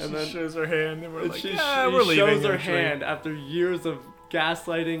 And then shows her hand, and we're like, she we're leaving. Shows her hand after years of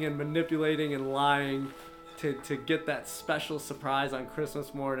gaslighting and manipulating and lying to get that special surprise on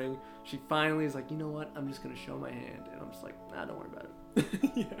Christmas morning. She finally is like, you know what? I'm just gonna show my hand, and I'm just like, nah, don't worry about it.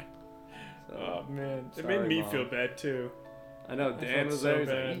 Yeah. So, oh man, it made me feel bad too. I know Dan was there. He's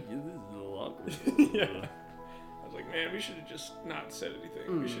like, this is a little awkward. Yeah. I was like, man, we should have just not said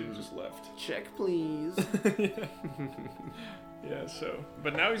anything. We should have just left. Check, please. Yeah. Yeah. So,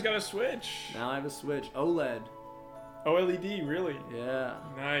 but now he's got a Switch. Now I have a Switch, OLED. OLED, really? Yeah.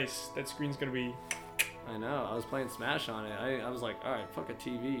 Nice. That screen's gonna be. I know. I was playing Smash on it. I was like, all right, fuck a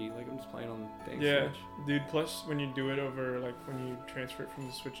TV. Like, I'm just playing on the dang Switch. Dude. Plus, when you do it over, like, when you transfer it from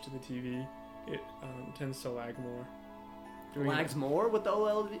the Switch to the TV, it tends to lag more. Lags more with the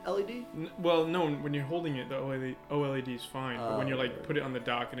OLED? Well, no. When you're holding it, the OLED is fine. But when you like put it on the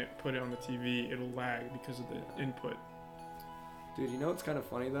dock and put it on the TV, it'll lag because of the input. Dude, you know what's kind of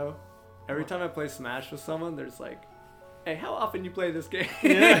funny though? Every time I play Smash with someone, there's like, hey, how often you play this game?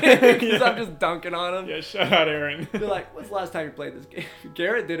 Yeah. Because I'm just dunking on them. Yeah, shout out Aaron. They're like, when's the last time you played this game?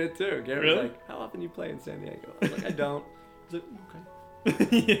 Garrett did it too. Garrett Really? was like, how often you play in San Diego? I was like, I don't. He's like,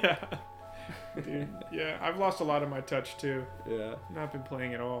 okay. Yeah. Dude, yeah, I've lost a lot of my touch too. Yeah. Not been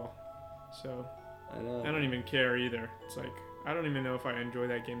playing at all. So, I know. I don't even care either. It's like, I don't even know if I enjoy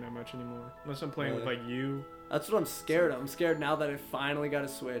that game that much anymore. Unless I'm playing with like you. That's what I'm scared of. I'm scared now that I finally got a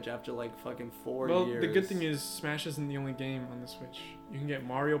Switch after like fucking 4 years. Well, the good thing is Smash isn't the only game on the Switch. You can get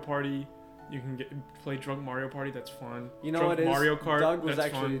Mario Party. You can play Drunk Mario Party. That's fun. You know Drunk what it is? Mario Kart. Doug was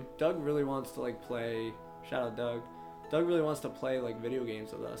that's actually fun. Doug really wants to like play. Shout out Doug. Doug really wants to play like video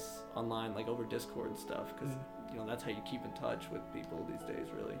games with us online, like over Discord and stuff, because you know that's how you keep in touch with people these days,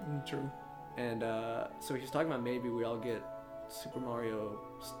 really. True. And so he's talking about maybe we all get Super Mario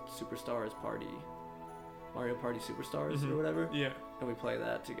Superstars Party, Mario Party Superstars or whatever. Yeah. And we play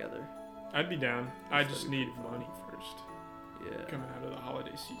that together. I'd be down. I just That'd be need fun. money first. Yeah. Coming out of the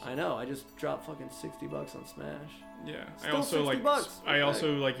holiday season. I know. I just dropped fucking $60 on Smash. Yeah. Still I also like. $60. I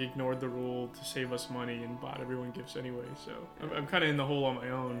also like ignored the rule to save us money and bought everyone gifts anyway. So I'm kind of in the hole on my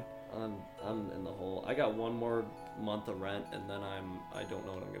own. I'm in the hole. I got one more month of rent, and then I don't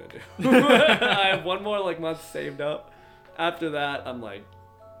know what I'm gonna do. I have one more like month saved up. After that, I'm like.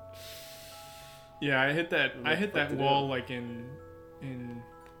 Yeah, I hit that. What I hit the fuck that to wall do? like in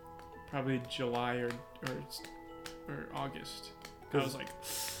probably July or August. I was like,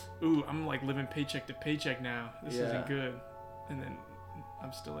 ooh, I'm like living paycheck to paycheck now. This isn't good. And then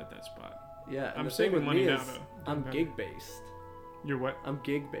I'm still at that spot. Yeah, I'm the thing saving with money me now is though. I'm gig based. You're what? I'm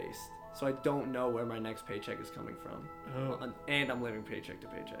gig based, so I don't know where my next paycheck is coming from. Oh. And I'm living paycheck to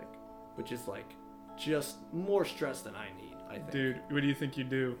paycheck, which is like just more stress than I need. I think. Dude, what do you think you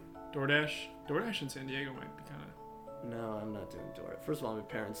do? DoorDash? DoorDash in San Diego might be kind of No, I'm not doing DoorDash. First of all, my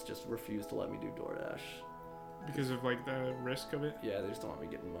parents just refuse to let me do DoorDash. because of like the risk of it. Yeah, they just don't want me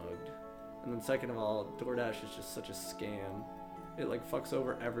getting mugged. And then second of all, DoorDash is just such a scam. It like fucks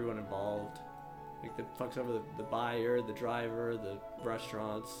over everyone involved. Like it fucks over the buyer, the driver, the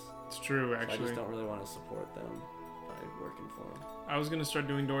restaurants. It's true, So I actually. just don't really want to support them by working for them. I was gonna start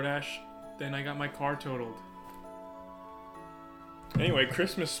doing DoorDash, then I got my car totaled. Anyway,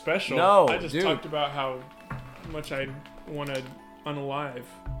 Christmas special. No, I just dude. talked about how much I want to unalive.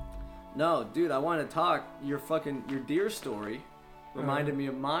 No, dude, I want to talk. Your deer story reminded me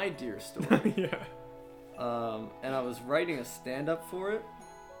of my deer story. Yeah. And I was writing a stand-up for it.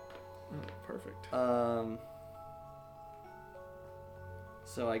 Oh, perfect.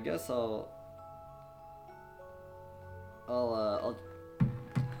 So I guess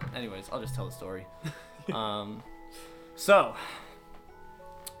anyways, I'll just tell the story. So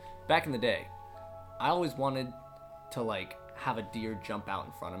back in the day, I always wanted to like have a deer jump out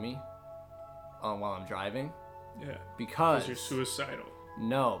in front of me while I'm driving. Yeah. Because you're suicidal.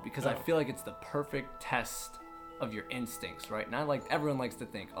 No, because I Oh. feel like it's the perfect test of your instincts, right? And everyone likes to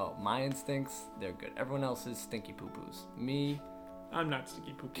think, oh, my instincts, they're good. Everyone else is stinky poo-poos. Me, I'm not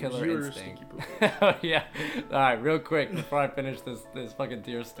stinky poo poo. killer You're instinct. stinky poo poo. Yeah. All right, real quick before I finish this fucking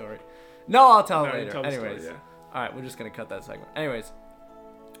deer story. No, I'll tell it No, you later. tell the Anyways. story, All right, we're just going to cut that segment. Anyways.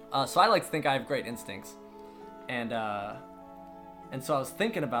 So I like to think I have great instincts. And so I was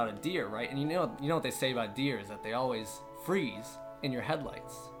thinking about a deer, right? And you know what they say about deer is that they always freeze in your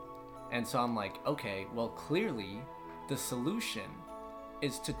headlights. And so I'm like, okay, well, clearly the solution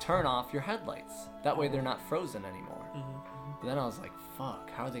is to turn off your headlights. That way they're not frozen anymore. But then I was like,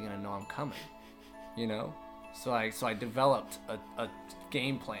 fuck, how are they gonna know I'm coming? You know? So I developed a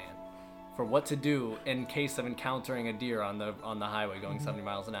game plan for what to do in case of encountering a deer on the highway going 70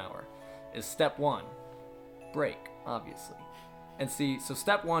 miles an hour. Is step one, brake, obviously. And see, so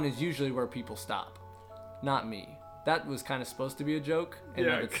step one is usually where people stop, not me. That was kind of supposed to be a joke in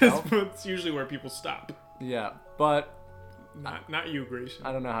Yeah, of because itself. it's usually where people stop. Yeah, but Not you, Greyson.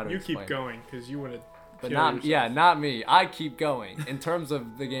 I don't know how to You explain keep it. going because you want to. But not me. I keep going. In terms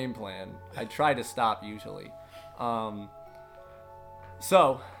of the game plan, I try to stop usually.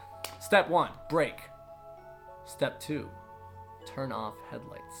 So, step one, brake. Step two, turn off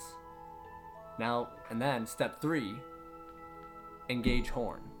headlights. Now, and then step three, engage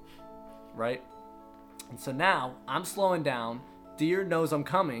horn. Right? And so now, I'm slowing down. Deer knows I'm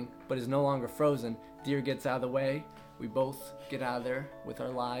coming, but is no longer frozen. Deer gets out of the way. We both get out of there with our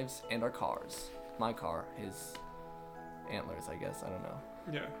lives and our cars. My car, his antlers, I guess. I don't know.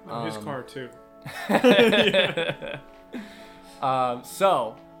 Yeah, his car too.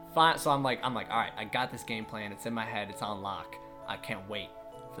 So I'm like, all right, I got this game plan. It's in my head. It's on lock. I can't wait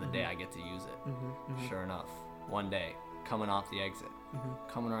for the day I get to use it. Sure enough, one day, coming off the exit,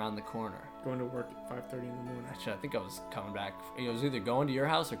 coming around the corner. Going to work at 5:30 in the morning. Actually, I think I was coming back. It was either going to your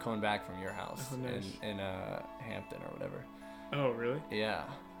house or coming back from your house nice. in Hampton or whatever. Oh, really? Yeah.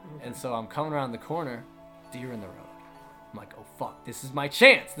 Okay. And so I'm coming around the corner, deer in the road. I'm like, oh fuck, this is my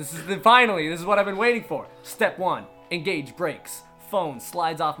chance. This is what I've been waiting for. Step 1, engage brakes. Phone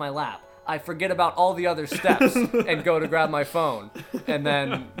slides off my lap. I forget about all the other steps and go to grab my phone. And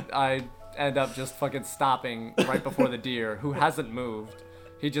then I end up just fucking stopping right before the deer, who hasn't moved.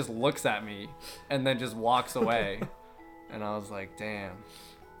 He just looks at me and then just walks away. And I was like, damn,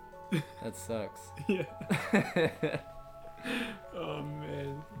 that sucks. Yeah. Oh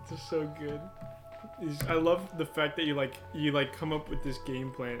man, this is so good. I love the fact that you come up with this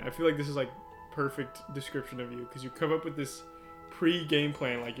game plan. I feel like this is like perfect description of you, because you come up with this pre-game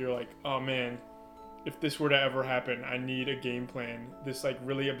plan. Like you're like, oh man, if this were to ever happen, I need a game plan. This like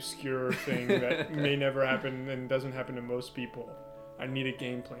really obscure thing that may never happen and doesn't happen to most people. I need a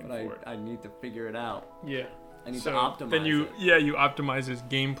game plan for it. I need to figure it out. Yeah. I need to optimize then you it. optimize this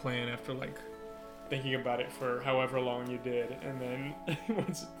game plan after like thinking about it for however long you did, and then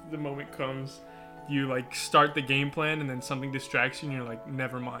once the moment comes, you like start the game plan, and then something distracts you, and you're like,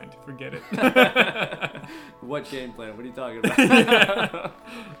 never mind, forget it. What game plan? What are you talking about?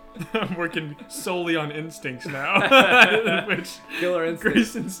 I'm working solely on instincts now. Which Killer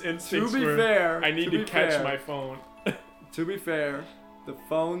instincts. Grayson's instincts To be were, fair, I need to catch my phone. To be fair, the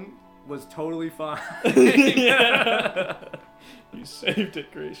phone was totally fine. Yeah. You saved it,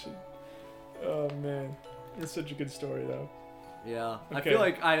 Grayson. Oh man, it's such a good story though. Yeah, Okay. I feel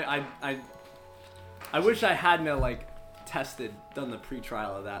like I wish I hadn't done the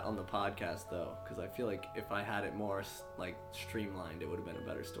pre-trial of that on the podcast though, because I feel like if I had it more like streamlined, it would have been a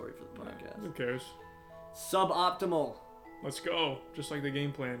better story for the podcast. Who cares? Suboptimal, Let's go. Just like the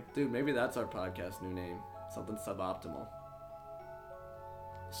game plan. dude. Maybe that's our podcast new name. Something suboptimal.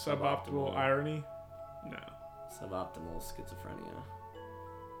 Suboptimal irony? No. Suboptimal schizophrenia.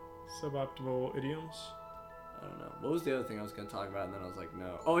 Suboptimal idioms? I don't know. What was the other thing I was gonna talk about, and then I was like,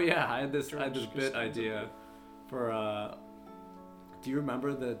 no. Oh yeah, I had this bit idea for. Do you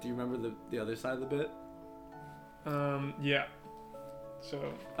remember the other side of the bit? Yeah.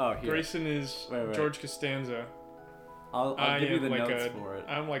 So Here. Grayson is Wait. George Costanza. I'll give you the notes for it.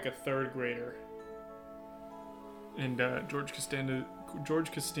 I'm like a third grader. And George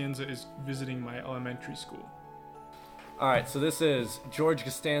Costanza is visiting my elementary school. All right, so this is George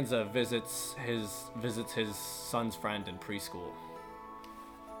Costanza visits his son's friend in preschool.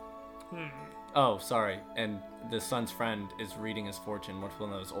 Oh, sorry, and the son's friend is reading his fortune. What's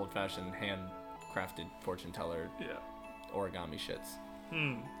one of those old-fashioned handcrafted fortune teller origami shits.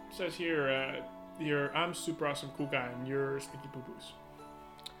 Says here, I'm super awesome cool guy, and you're Stinky Poo Poos.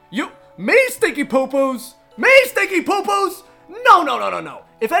 Me stinky poo-poos? Me stinky poo-poos? No.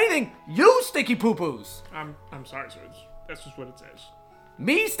 If anything, you stinky poo-poos. I'm sorry, sir. That's just what it says.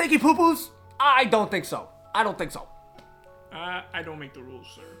 Me stinky poo-poos? I don't think so. I don't make the rules,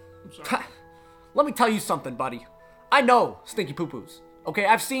 sir. I'm sorry. Let me tell you something, buddy. I know stinky poo-poos. Okay,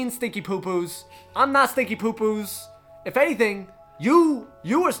 I've seen stinky poo-poos. I'm not stinky poo-poos. If anything, you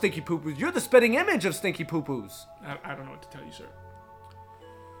are stinky poo-poos. You're the spitting image of stinky poo-poos. I don't know what to tell you, sir.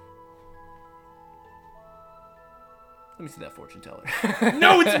 Let me see that fortune teller.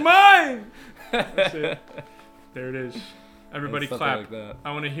 No, it's mine! That's it. There it is. Everybody Something clap. like that.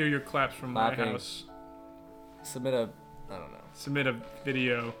 I want to hear your claps from Clapping. my house. Submit a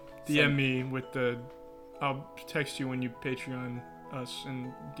video. DM me with the... I'll text you when you Patreon us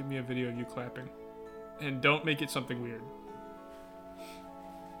and give me a video of you clapping. And don't make it something weird.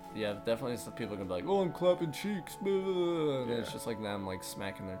 Yeah, definitely some people are going to be like, oh, I'm clapping cheeks. And it's just like them like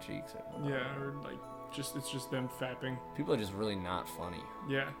smacking their cheeks. Yeah, or like... it's just them fapping. People are just really not funny.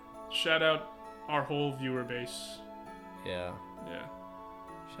 Yeah. Shout out our whole viewer base. Yeah.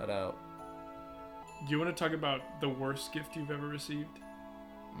 Shout out. Do you want to talk about the worst gift you've ever received?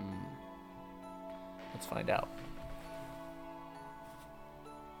 Let's find out.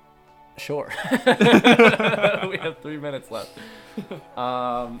 Sure. We have 3 minutes left.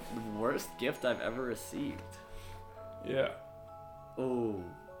 The worst gift I've ever received. Yeah. Oh,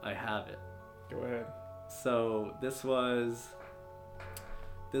 I have it. Go ahead. So this was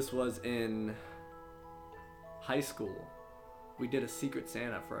in high school. We did a Secret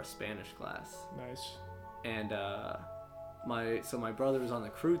Santa for our Spanish class. Nice. And my brother was on the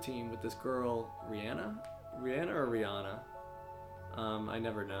crew team with this girl, Rihanna or Rihanna. I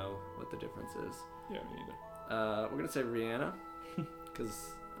never know what the difference is. Yeah, me neither. We're gonna say Rihanna,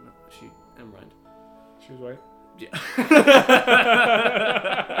 because never mind. She was white? Yeah.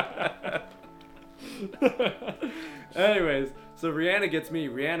 Anyways, So Rihanna gets me.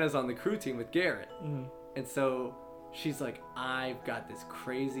 Rihanna's on the crew team with Garrett. Mm. And so she's like, I've got this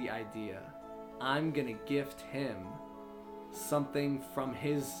crazy idea. I'm going to gift him something from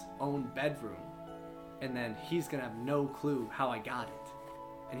his own bedroom. And then he's going to have no clue how I got it.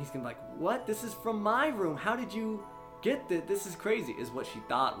 And he's going to be like, what? This is from my room. How did you get this? This is crazy, is what she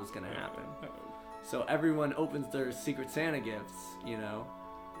thought was going to happen. So everyone opens their Secret Santa gifts, you know,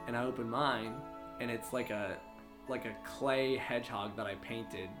 and I open mine, and it's like a clay hedgehog that I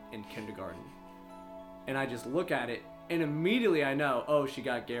painted in kindergarten. And I just look at it, and immediately I know, oh, she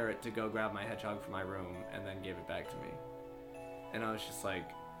got Garrett to go grab my hedgehog from my room and then gave it back to me. And I was just like,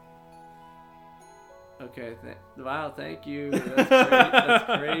 okay, wow, thank you. That's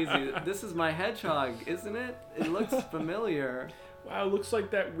crazy. This is my hedgehog, isn't it? It looks familiar. Wow, it looks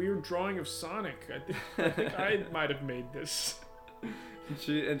like that weird drawing of Sonic. I think I might have made this.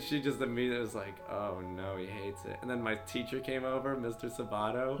 And she just immediately was like, oh no, he hates it. And then my teacher came over, Mr.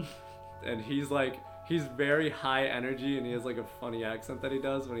 Sabato, and he's very high energy, and he has like a funny accent that he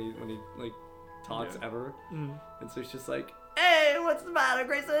does when he like talks ever. Mm. And so he's just like, hey, what's the matter,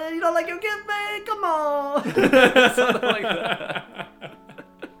 Greyson? You don't like your gift, man? Come on. Something like that.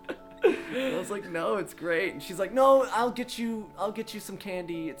 I was like, no, it's great. And she's like, no, I'll get you some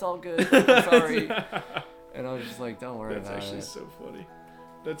candy. It's all good. I'm sorry. And I was just like, don't worry about it. That's actually so funny.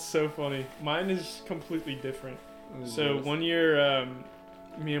 That's so funny. Mine is completely different. So one year,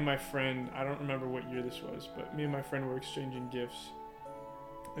 me and my friend, I don't remember what year this was, but me and my friend were exchanging gifts.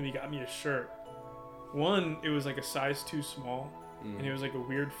 And he got me a shirt. One, it was like a size too small. And it was like a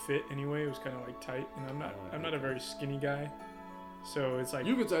weird fit anyway. It was kind of like tight. And I'm not a very skinny guy. So it's like,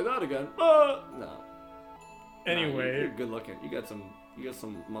 you could say that again. No. Anyway, you're good looking. You got some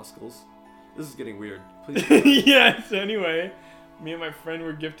muscles. This is getting weird. Please. Yeah. So anyway, me and my friend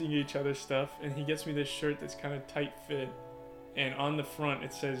were gifting each other stuff, and he gets me this shirt that's kind of tight fit, and on the front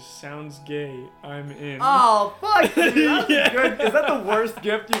it says "Sounds gay, I'm in." Oh fuck! Dude, that's good. Is that the worst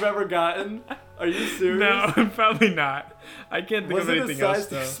gift you've ever gotten? Are you serious? No, probably not. I can't think of anything else.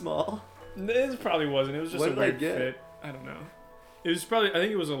 Was it a size too small? It probably wasn't. It was just a weird fit. I don't know. It was probably, I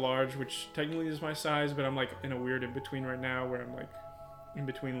think it was a large, which technically is my size, but I'm like in a weird in between right now where I'm like in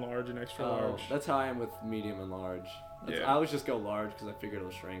between large and extra large. That's how I am with medium and large. I always just go large because I figured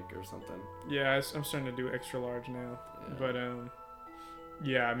it'll shrink or something. Yeah, I'm starting to do extra large now. Yeah. But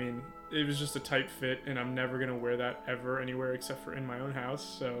yeah, I mean, it was just a tight fit, and I'm never gonna wear that ever anywhere except for in my own house.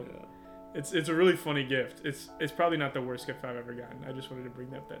 So it's a really funny gift. It's probably not the worst gift I've ever gotten. I just wanted to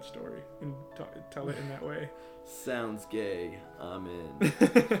bring up that story and tell it in that way. Sounds gay, I'm in.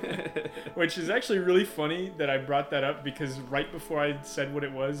 Which is actually really funny that I brought that up because right before I said what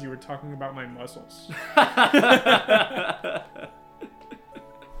it was, you were talking about my muscles. That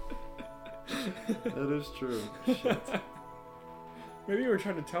is true. Shit. Maybe you were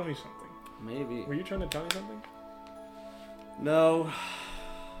trying to tell me something. Maybe. Were you trying to tell me something? No.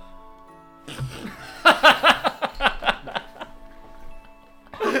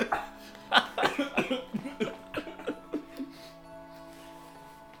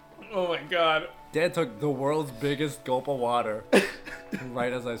 Oh my god. Dad took the world's biggest gulp of water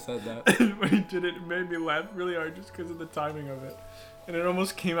right as I said that. When he did it, it made me laugh really hard just because of the timing of it. And it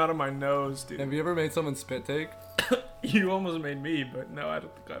almost came out of my nose, dude. Have you ever made someone spit take? You almost made me, but no, I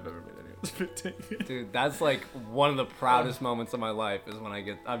don't think I've ever made anyone spit take. Dude, that's like one of the proudest moments of my life is when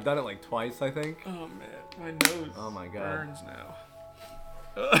I've done it like twice, I think. Oh man, my nose burns now.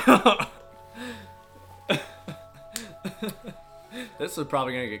 This is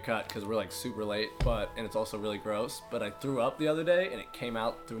probably gonna get cut because we're like super late, and it's also really gross. But I threw up the other day and it came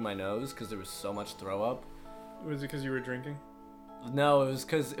out through my nose because there was so much throw up. Was it because you were drinking? No, it was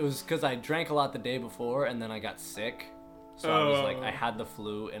because I drank a lot the day before and then I got sick. So I was like, I had the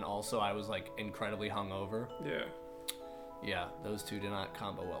flu and also I was like incredibly hungover. Yeah. Yeah, those two did not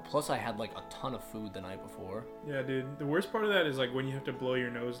combo well. Plus I had like a ton of food the night before. Yeah, dude. The worst part of that is like when you have to blow your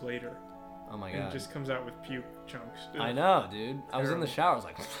nose later. Oh my god. And it just comes out with puke chunks. Ugh. I know, dude. Terrible. I was in the shower. I was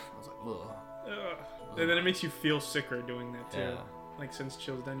like, ugh. And then it makes you feel sicker doing that too. Yeah. Like since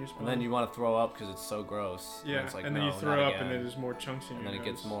chills down your spine. And then you want to throw up because it's so gross. Yeah. And it's like, and then you throw up and then there's more chunks in your nose. And then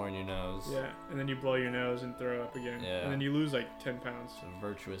it gets more in your nose. Yeah. And then you blow your nose and throw up again. Yeah. And then you lose like 10 pounds. It's a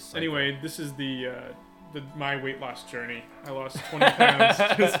virtuous cycle. Anyway, this is my weight loss journey. I lost 20 pounds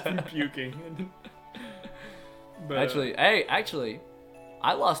just from puking. But, actually,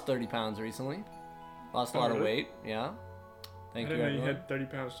 I lost 30 pounds recently. Lost a lot of weight, yeah. Thank you. I didn't know you had 30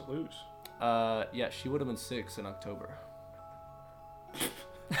 pounds to lose. Yeah, she would have been 6 in October.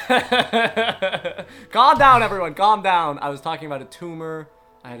 Calm down, everyone. Calm down. I was talking about a tumor.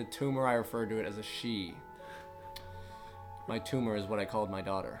 I had a tumor. I referred to it as a she. My tumor is what I called my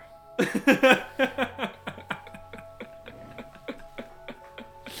daughter.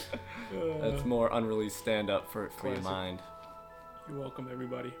 That's more unreleased stand-up for your mind. You're welcome,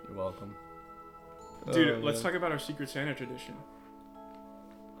 everybody. You're welcome. Dude, let's talk about our Secret Santa tradition.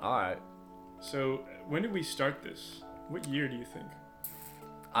 All right. So, when did we start this? What year do you think?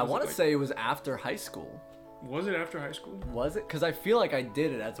 I want to say it was after high school. Was it after high school? Was it? Because I feel like I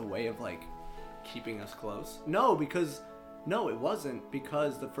did it as a way of, like, keeping us close. No, it wasn't.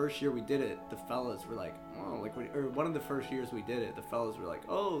 Because the first year we did it, the fellas were like, oh, like, or one of the first years we did it, the fellas were like,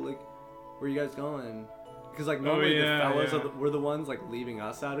 oh, like, where you guys going? Because, like, normally the fellas were the ones, like, leaving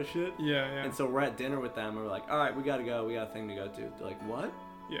us out of shit. Yeah. And so we're at dinner with them, and we're like, all right, we got to go. We got a thing to go to. They're like, what?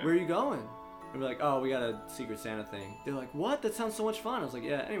 Yeah. Where are you going? And we're like, oh, we got a Secret Santa thing. They're like, what? That sounds so much fun. I was like,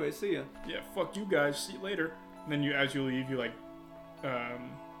 yeah, anyway, see ya. Yeah, fuck you guys. See you later. And then as you leave, you, like,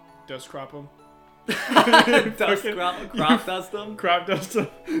 dust crop them. Crop dust them? Crop dust them.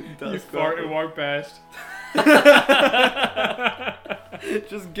 You fart and walk past.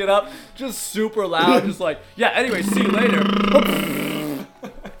 Just get up, just super loud, just like, yeah, anyway, see you later.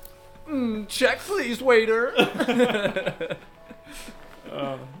 Check please, waiter.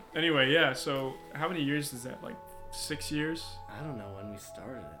 Anyway, yeah, so how many years is that? Like 6 years? I don't know when we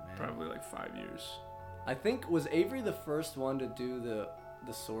started it, man. Probably like 5 years. I think, was Avery the first one to do the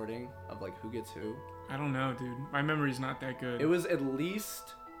sorting of like who gets who? I don't know, dude. My memory's not that good. It was at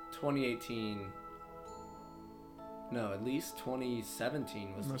least 2018. No, at least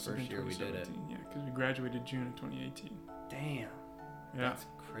 2017 was the first year we did it. Yeah, because we graduated June of 2018. Damn. Yeah. That's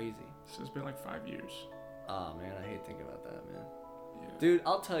crazy. So it's been like 5 years. Oh, man, I hate thinking about that, man. Yeah. Dude,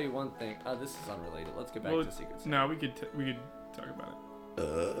 I'll tell you one thing. This is unrelated. Let's get back to Secret Santa. No, we could talk about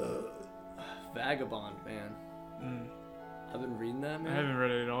it. Vagabond, man. I've been reading that, man. I haven't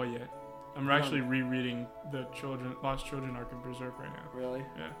read it at all yet. I'm actually rereading the Lost Children Ark of Berserk right now. Really?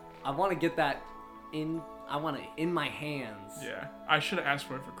 Yeah. I want to get that in my hands. Yeah. I should have asked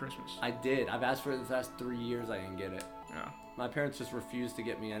for it for Christmas. I did. I've asked for it the last 3 years. I didn't get it. Yeah. My parents just refused to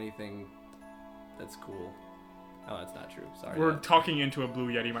get me anything that's cool. Oh, that's not true. Sorry. We're talking into a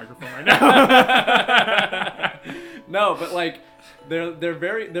Blue Yeti microphone right now. No, but like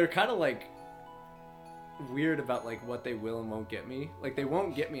they're kind of like weird about like what they will and won't get me. Like they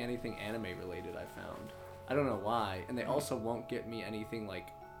won't get me anything anime related, I found. I don't know why. And they also won't get me anything like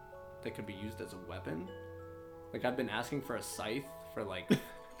that could be used as a weapon. Like I've been asking for a scythe for like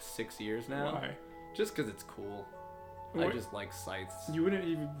 6 years now. Why? Just because it's cool. What? I just like scythes. You wouldn't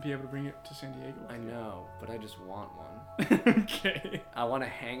even be able to bring it to San Diego. I know, but I just want one. Okay. I want to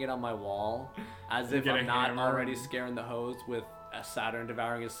hang it on my wall as if I'm not already scaring the hoes with a Saturn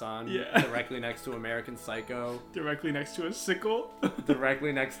devouring his son directly next to American Psycho. Directly next to a sickle.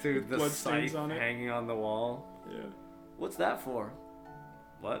 Directly next to the Bloodstains scythe on it. hanging on the wall. Yeah. What's that for?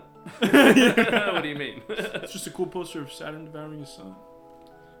 What? What do you mean? It's just a cool poster of Saturn devouring his son.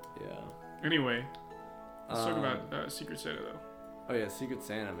 Yeah. Anyway, let's talk about Secret Santa though. Oh yeah, Secret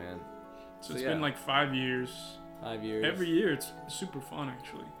Santa, man. So it's been like 5 years. 5 years. Every year it's super fun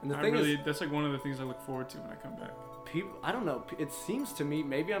actually. And the thing is, that's like one of the things I look forward to when I come back. People, I don't know. It seems to me,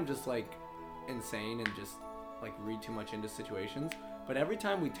 maybe I'm just like insane and just like read too much into situations. But every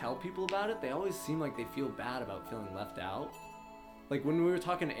time we tell people about it, they always seem like they feel bad about feeling left out. Like when we were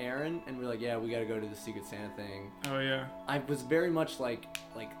talking to Aaron and we were like, yeah, we got to go to the Secret Santa thing. Oh yeah. I was very much like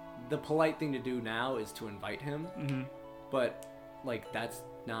the polite thing to do now is to invite him. Mm-hmm. But like that's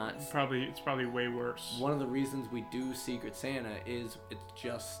not. It's probably way worse. One of the reasons we do Secret Santa is it's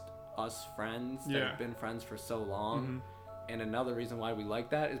just us friends that have been friends for so long. Mm-hmm. And another reason why we like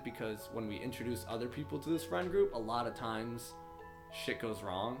that is because when we introduce other people to this friend group, a lot of times shit goes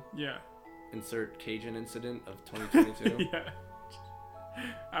wrong. Yeah. Insert Cajun incident of 2022. Yeah.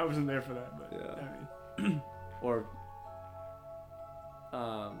 I wasn't there for that, but yeah. I mean. Or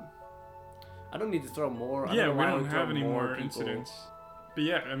I don't need to throw more. Yeah, we don't have any more incidents. But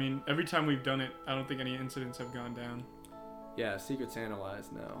yeah, I mean, every time we've done it, I don't think any incidents have gone down. Yeah, Secret Santa wise,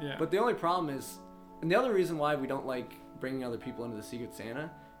 no. Yeah. But the only problem is, and the other reason why we don't like bringing other people into the Secret Santa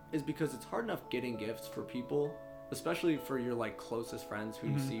is because it's hard enough getting gifts for people, especially for your like closest friends who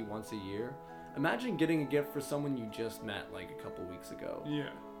you see once a year. Imagine getting a gift for someone you just met like a couple weeks ago. Yeah.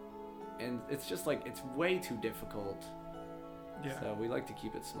 And it's just like, it's way too difficult. Yeah. So we like to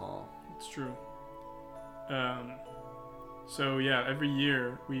keep it small. It's true. So yeah, every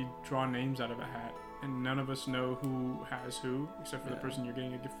year we draw names out of a hat, and none of us know who has who, except for the person you're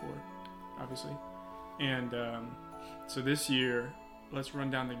getting a gift for, obviously. And so this year, let's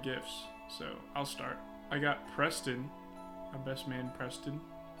run down the gifts. So I'll start. I got Preston, my best man Preston.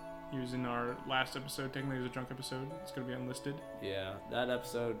 He was in our last episode. Technically, it was a drunk episode. It's going to be unlisted. Yeah, that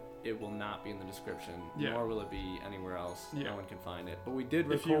episode, it will not be in the description, nor will it be anywhere else. Yeah. No one can find it. But we did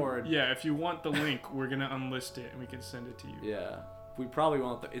record. If you want the link, we're going to unlist it, and we can send it to you. Yeah. We probably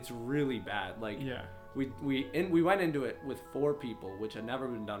won't. It's really bad. Like, yeah. We went into it with 4 people, which had never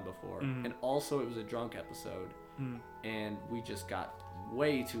been done before. Mm-hmm. And also, it was a drunk episode. Mm. And we just got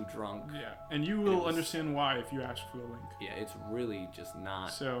way too drunk. Yeah, and you will understand why if you ask for the link. Yeah, it's really just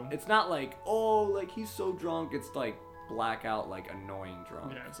not. So it's not like, oh, like he's so drunk. It's like blackout, like annoying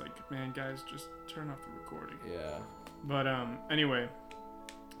drunk. Yeah, it's like, man, guys, just turn off the recording. Yeah. But anyway,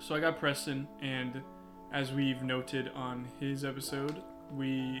 so I got Preston, and as we've noted on his episode,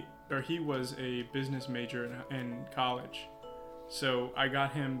 he was a business major in college. So I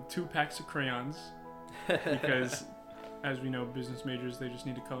got him 2 packs of crayons because. As we know, business majors, they just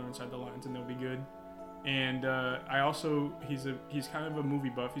need to color inside the lines and they'll be good. And he's kind of a movie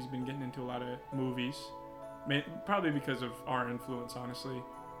buff. He's been getting into a lot of movies, probably because of our influence, honestly.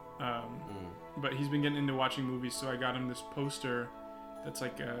 But he's been getting into watching movies, so I got him this poster that's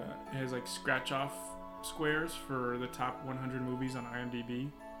like it has like scratch off squares for the top 100 movies on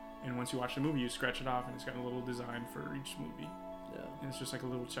IMDb. And once you watch the movie, you scratch it off, and it's got a little design for each movie. Yeah. And it's just like a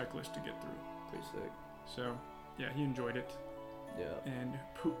little checklist to get through. Pretty sick. So. Yeah, he enjoyed it. Yeah. And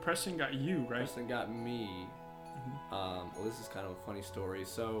Preston got you, right? Preston got me. Mm-hmm. Well, this is kind of a funny story.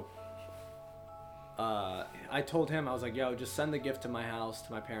 So, I told him, I was like, yo, just send the gift to my house,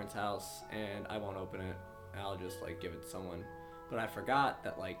 to my parents' house, and I won't open it. I'll just, like, give it to someone. But I forgot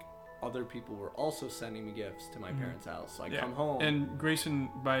that, like, other people were also sending me gifts to my parents' house. So I come home. And Grayson,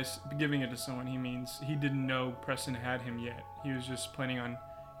 by giving it to someone, he means he didn't know Preston had him yet. He was just planning on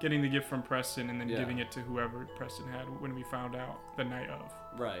getting the gift from Preston and then giving it to whoever Preston had when we found out the night of.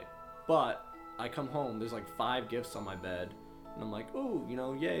 Right. But I come home, there's like 5 gifts on my bed, and I'm like, ooh,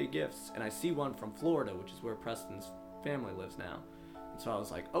 yay, gifts. And I see one from Florida, which is where Preston's family lives now. And so I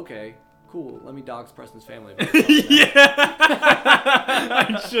was like, okay, cool, let me dox Preston's family. Yeah!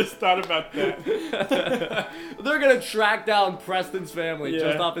 I just thought about that. They're going to track down Preston's family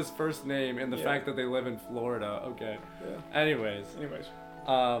just off his first name and the fact that they live in Florida. Okay. Yeah. Anyways.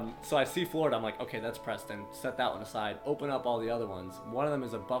 So I see Florida. I'm like, okay, that's Preston. Set that one aside. Open up all the other ones. One of them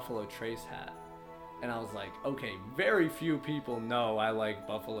is a Buffalo Trace hat. And I was like, okay, very few people know I like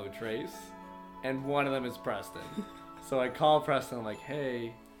Buffalo Trace. And one of them is Preston. So I call Preston. I'm like,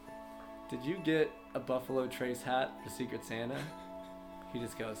 hey, did you get a Buffalo Trace hat for Secret Santa? He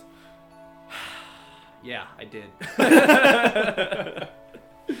just goes, yeah, I did.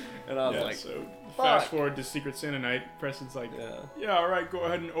 And I was like, so fast forward to Secret Santa night. Preston's like, yeah, all right, go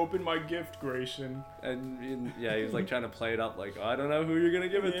ahead and open my gift, Grayson. And he was like trying to play it up like, oh, I don't know who you're going to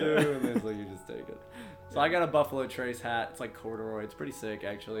give it to. And then it's like, you just take it. So I got a Buffalo Trace hat. It's like corduroy. It's pretty sick,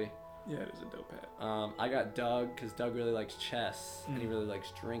 actually. Yeah, it is a dope hat. I got Doug because Doug really likes chess and he really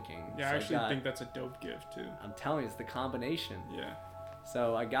likes drinking. Yeah, so I actually think that's a dope gift, too. I'm telling you, it's the combination. Yeah.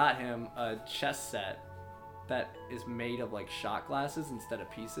 So I got him a chess set that is made of like shot glasses instead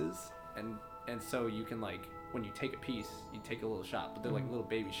of pieces, and so you can, like, when you take a piece, you take a little shot, but they're like little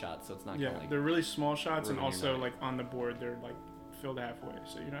baby shots, so it's not gonna, like, they're really small shots, and also like on the board they're like filled halfway,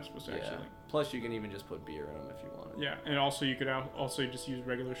 so you're not supposed to actually like. Plus you can even just put beer in them if you want it. Yeah, and also you could also just use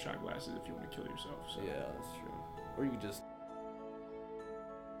regular shot glasses if you want to kill yourself. So. Yeah, that's true. Or you could just.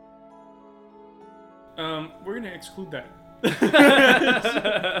 We're gonna exclude that.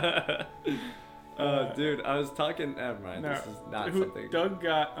 Dude, I was talking. Never mind. This is not something. Doug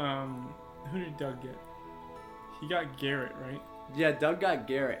got. Who did Doug get? He got Garrett, right? Yeah, Doug got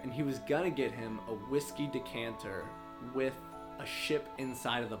Garrett, and he was gonna get him a whiskey decanter with a ship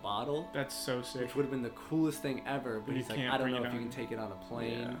inside of the bottle. That's so sick. Which would have been the coolest thing ever. But he's like, I don't know if you can take it on a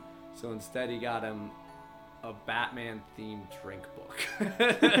plane. Yeah. So instead, he got him a Batman-themed drink book,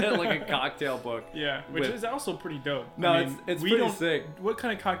 like a cocktail book. Yeah, which is also pretty dope. No, I mean, it's pretty sick. What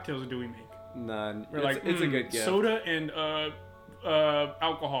kind of cocktails do we make? None. We're it's a good gift. Soda and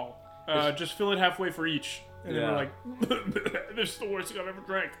alcohol. Just fill it halfway for each. And then we're like, this is the worst thing I've ever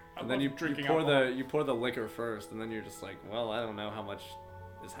drank. And then you pour the liquor first, and then you're just like, well, I don't know how much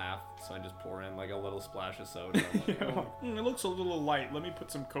is half, so I just pour in like a little splash of soda. Like, it looks a little light. Let me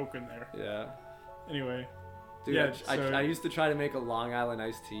put some Coke in there. Yeah. Anyway. Dude, I used to try to make a Long Island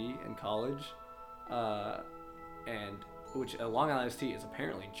iced tea in college, and which a Long Island iced tea is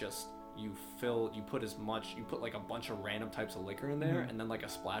apparently just you put like a bunch of random types of liquor in there, and then like a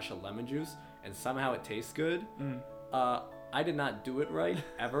splash of lemon juice, and somehow it tastes good. I did not do it right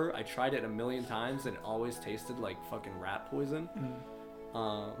ever. I tried it a million times and it always tasted like fucking rat poison.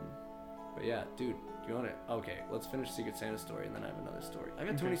 But yeah, dude, You want it? Okay, let's finish Secret Santa story, and then I have another story. I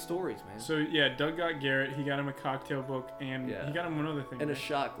got too many stories, man. So yeah, Doug got Garrett. He got him a cocktail book, and he got him one other thing. And a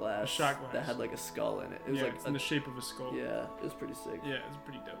shot glass. A shot glass that had like a skull in it. It was like it's in the shape of a skull. Yeah, it was pretty sick. Yeah, it was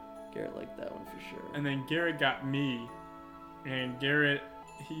pretty dope. Garrett liked that one for sure. And then Garrett got me, and Garrett,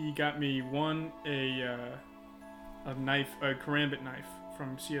 he got me a knife, a karambit knife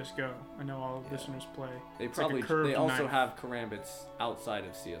from CS:GO. I know all listeners play. They it's probably like a curved they also knife. have karambits outside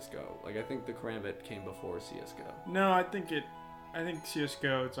of CS:GO. Like I think the karambit came before CS:GO. No, I think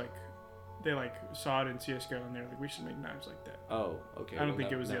CS:GO. It's like they like saw it in CS:GO and they're like, we should make knives like that. Oh, okay. I don't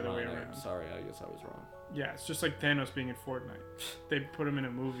think it was the other way around. Sorry, I guess I was wrong. Yeah, it's just like Thanos being in Fortnite. They put him in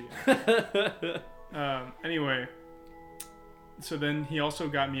a movie. Anyway, so then he also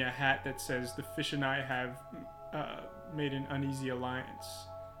got me a hat that says the fish and I have made an uneasy alliance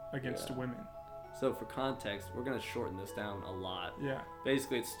against women. So for context, we're going to shorten this down a lot. Yeah.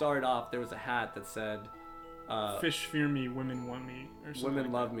 Basically, it started off, there was a hat that said... fish fear me, women want me, or something.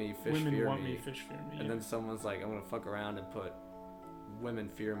 Women love me, fish fear me. Women want me, fish fear me. And then someone's like, I'm going to fuck around and put women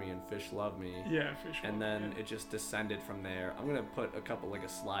fear me and fish love me. Yeah, fish love me. And then it just descended from there. I'm going to put a couple, like a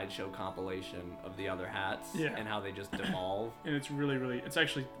slideshow compilation of the other hats and how they just devolve. And it's really, it's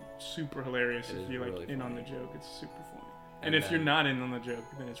actually super hilarious if you're like in on the joke. It's super funny. And if you're not in on the joke,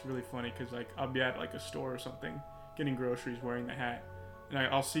 then it's really funny because like I'll be at like a store or something getting groceries wearing the hat. And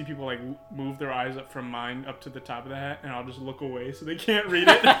I'll see people like move their eyes up from mine up to the top of the hat, and I'll just look away so they can't read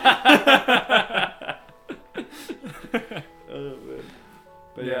it. Oh man!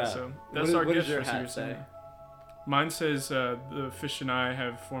 But so that's our what gift does your for hat Secret say? Santa. Mine says the fish and I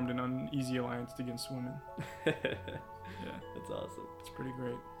have formed an uneasy alliance against women. Yeah, that's awesome. It's pretty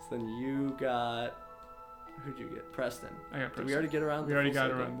great. So then you got who'd you get? Preston. I got Preston. Did we already get around? We already got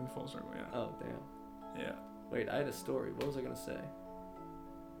around the full circle. Yeah. Oh damn. Yeah. Wait, I had a story. What was I gonna say?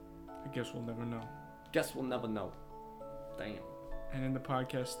 I guess we'll never know. Guess we'll never know. Damn. And in the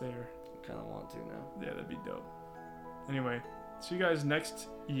podcast there. I kind of want to now. Yeah, that'd be dope. Anyway, see you guys next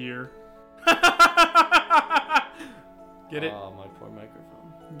year. Get it? Oh, my poor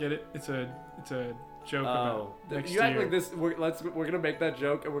microphone. Get it? It's a joke about next you year. act like this. We're gonna make that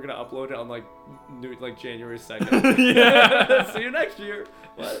joke and we're gonna upload it on like January 2nd. Yeah. See you next year.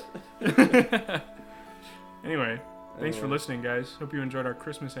 What? Anyway, thanks for listening, guys. Hope you enjoyed our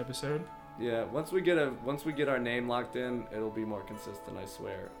Christmas episode. Yeah, once we get our name locked in, it'll be more consistent. I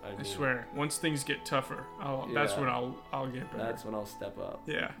swear. I swear. Once things get tougher, that's when I'll get better. That's when I'll step up.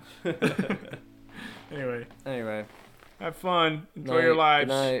 Yeah. Anyway. Have Have fun. Enjoy your lives.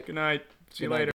 Good night. Good night. See you later.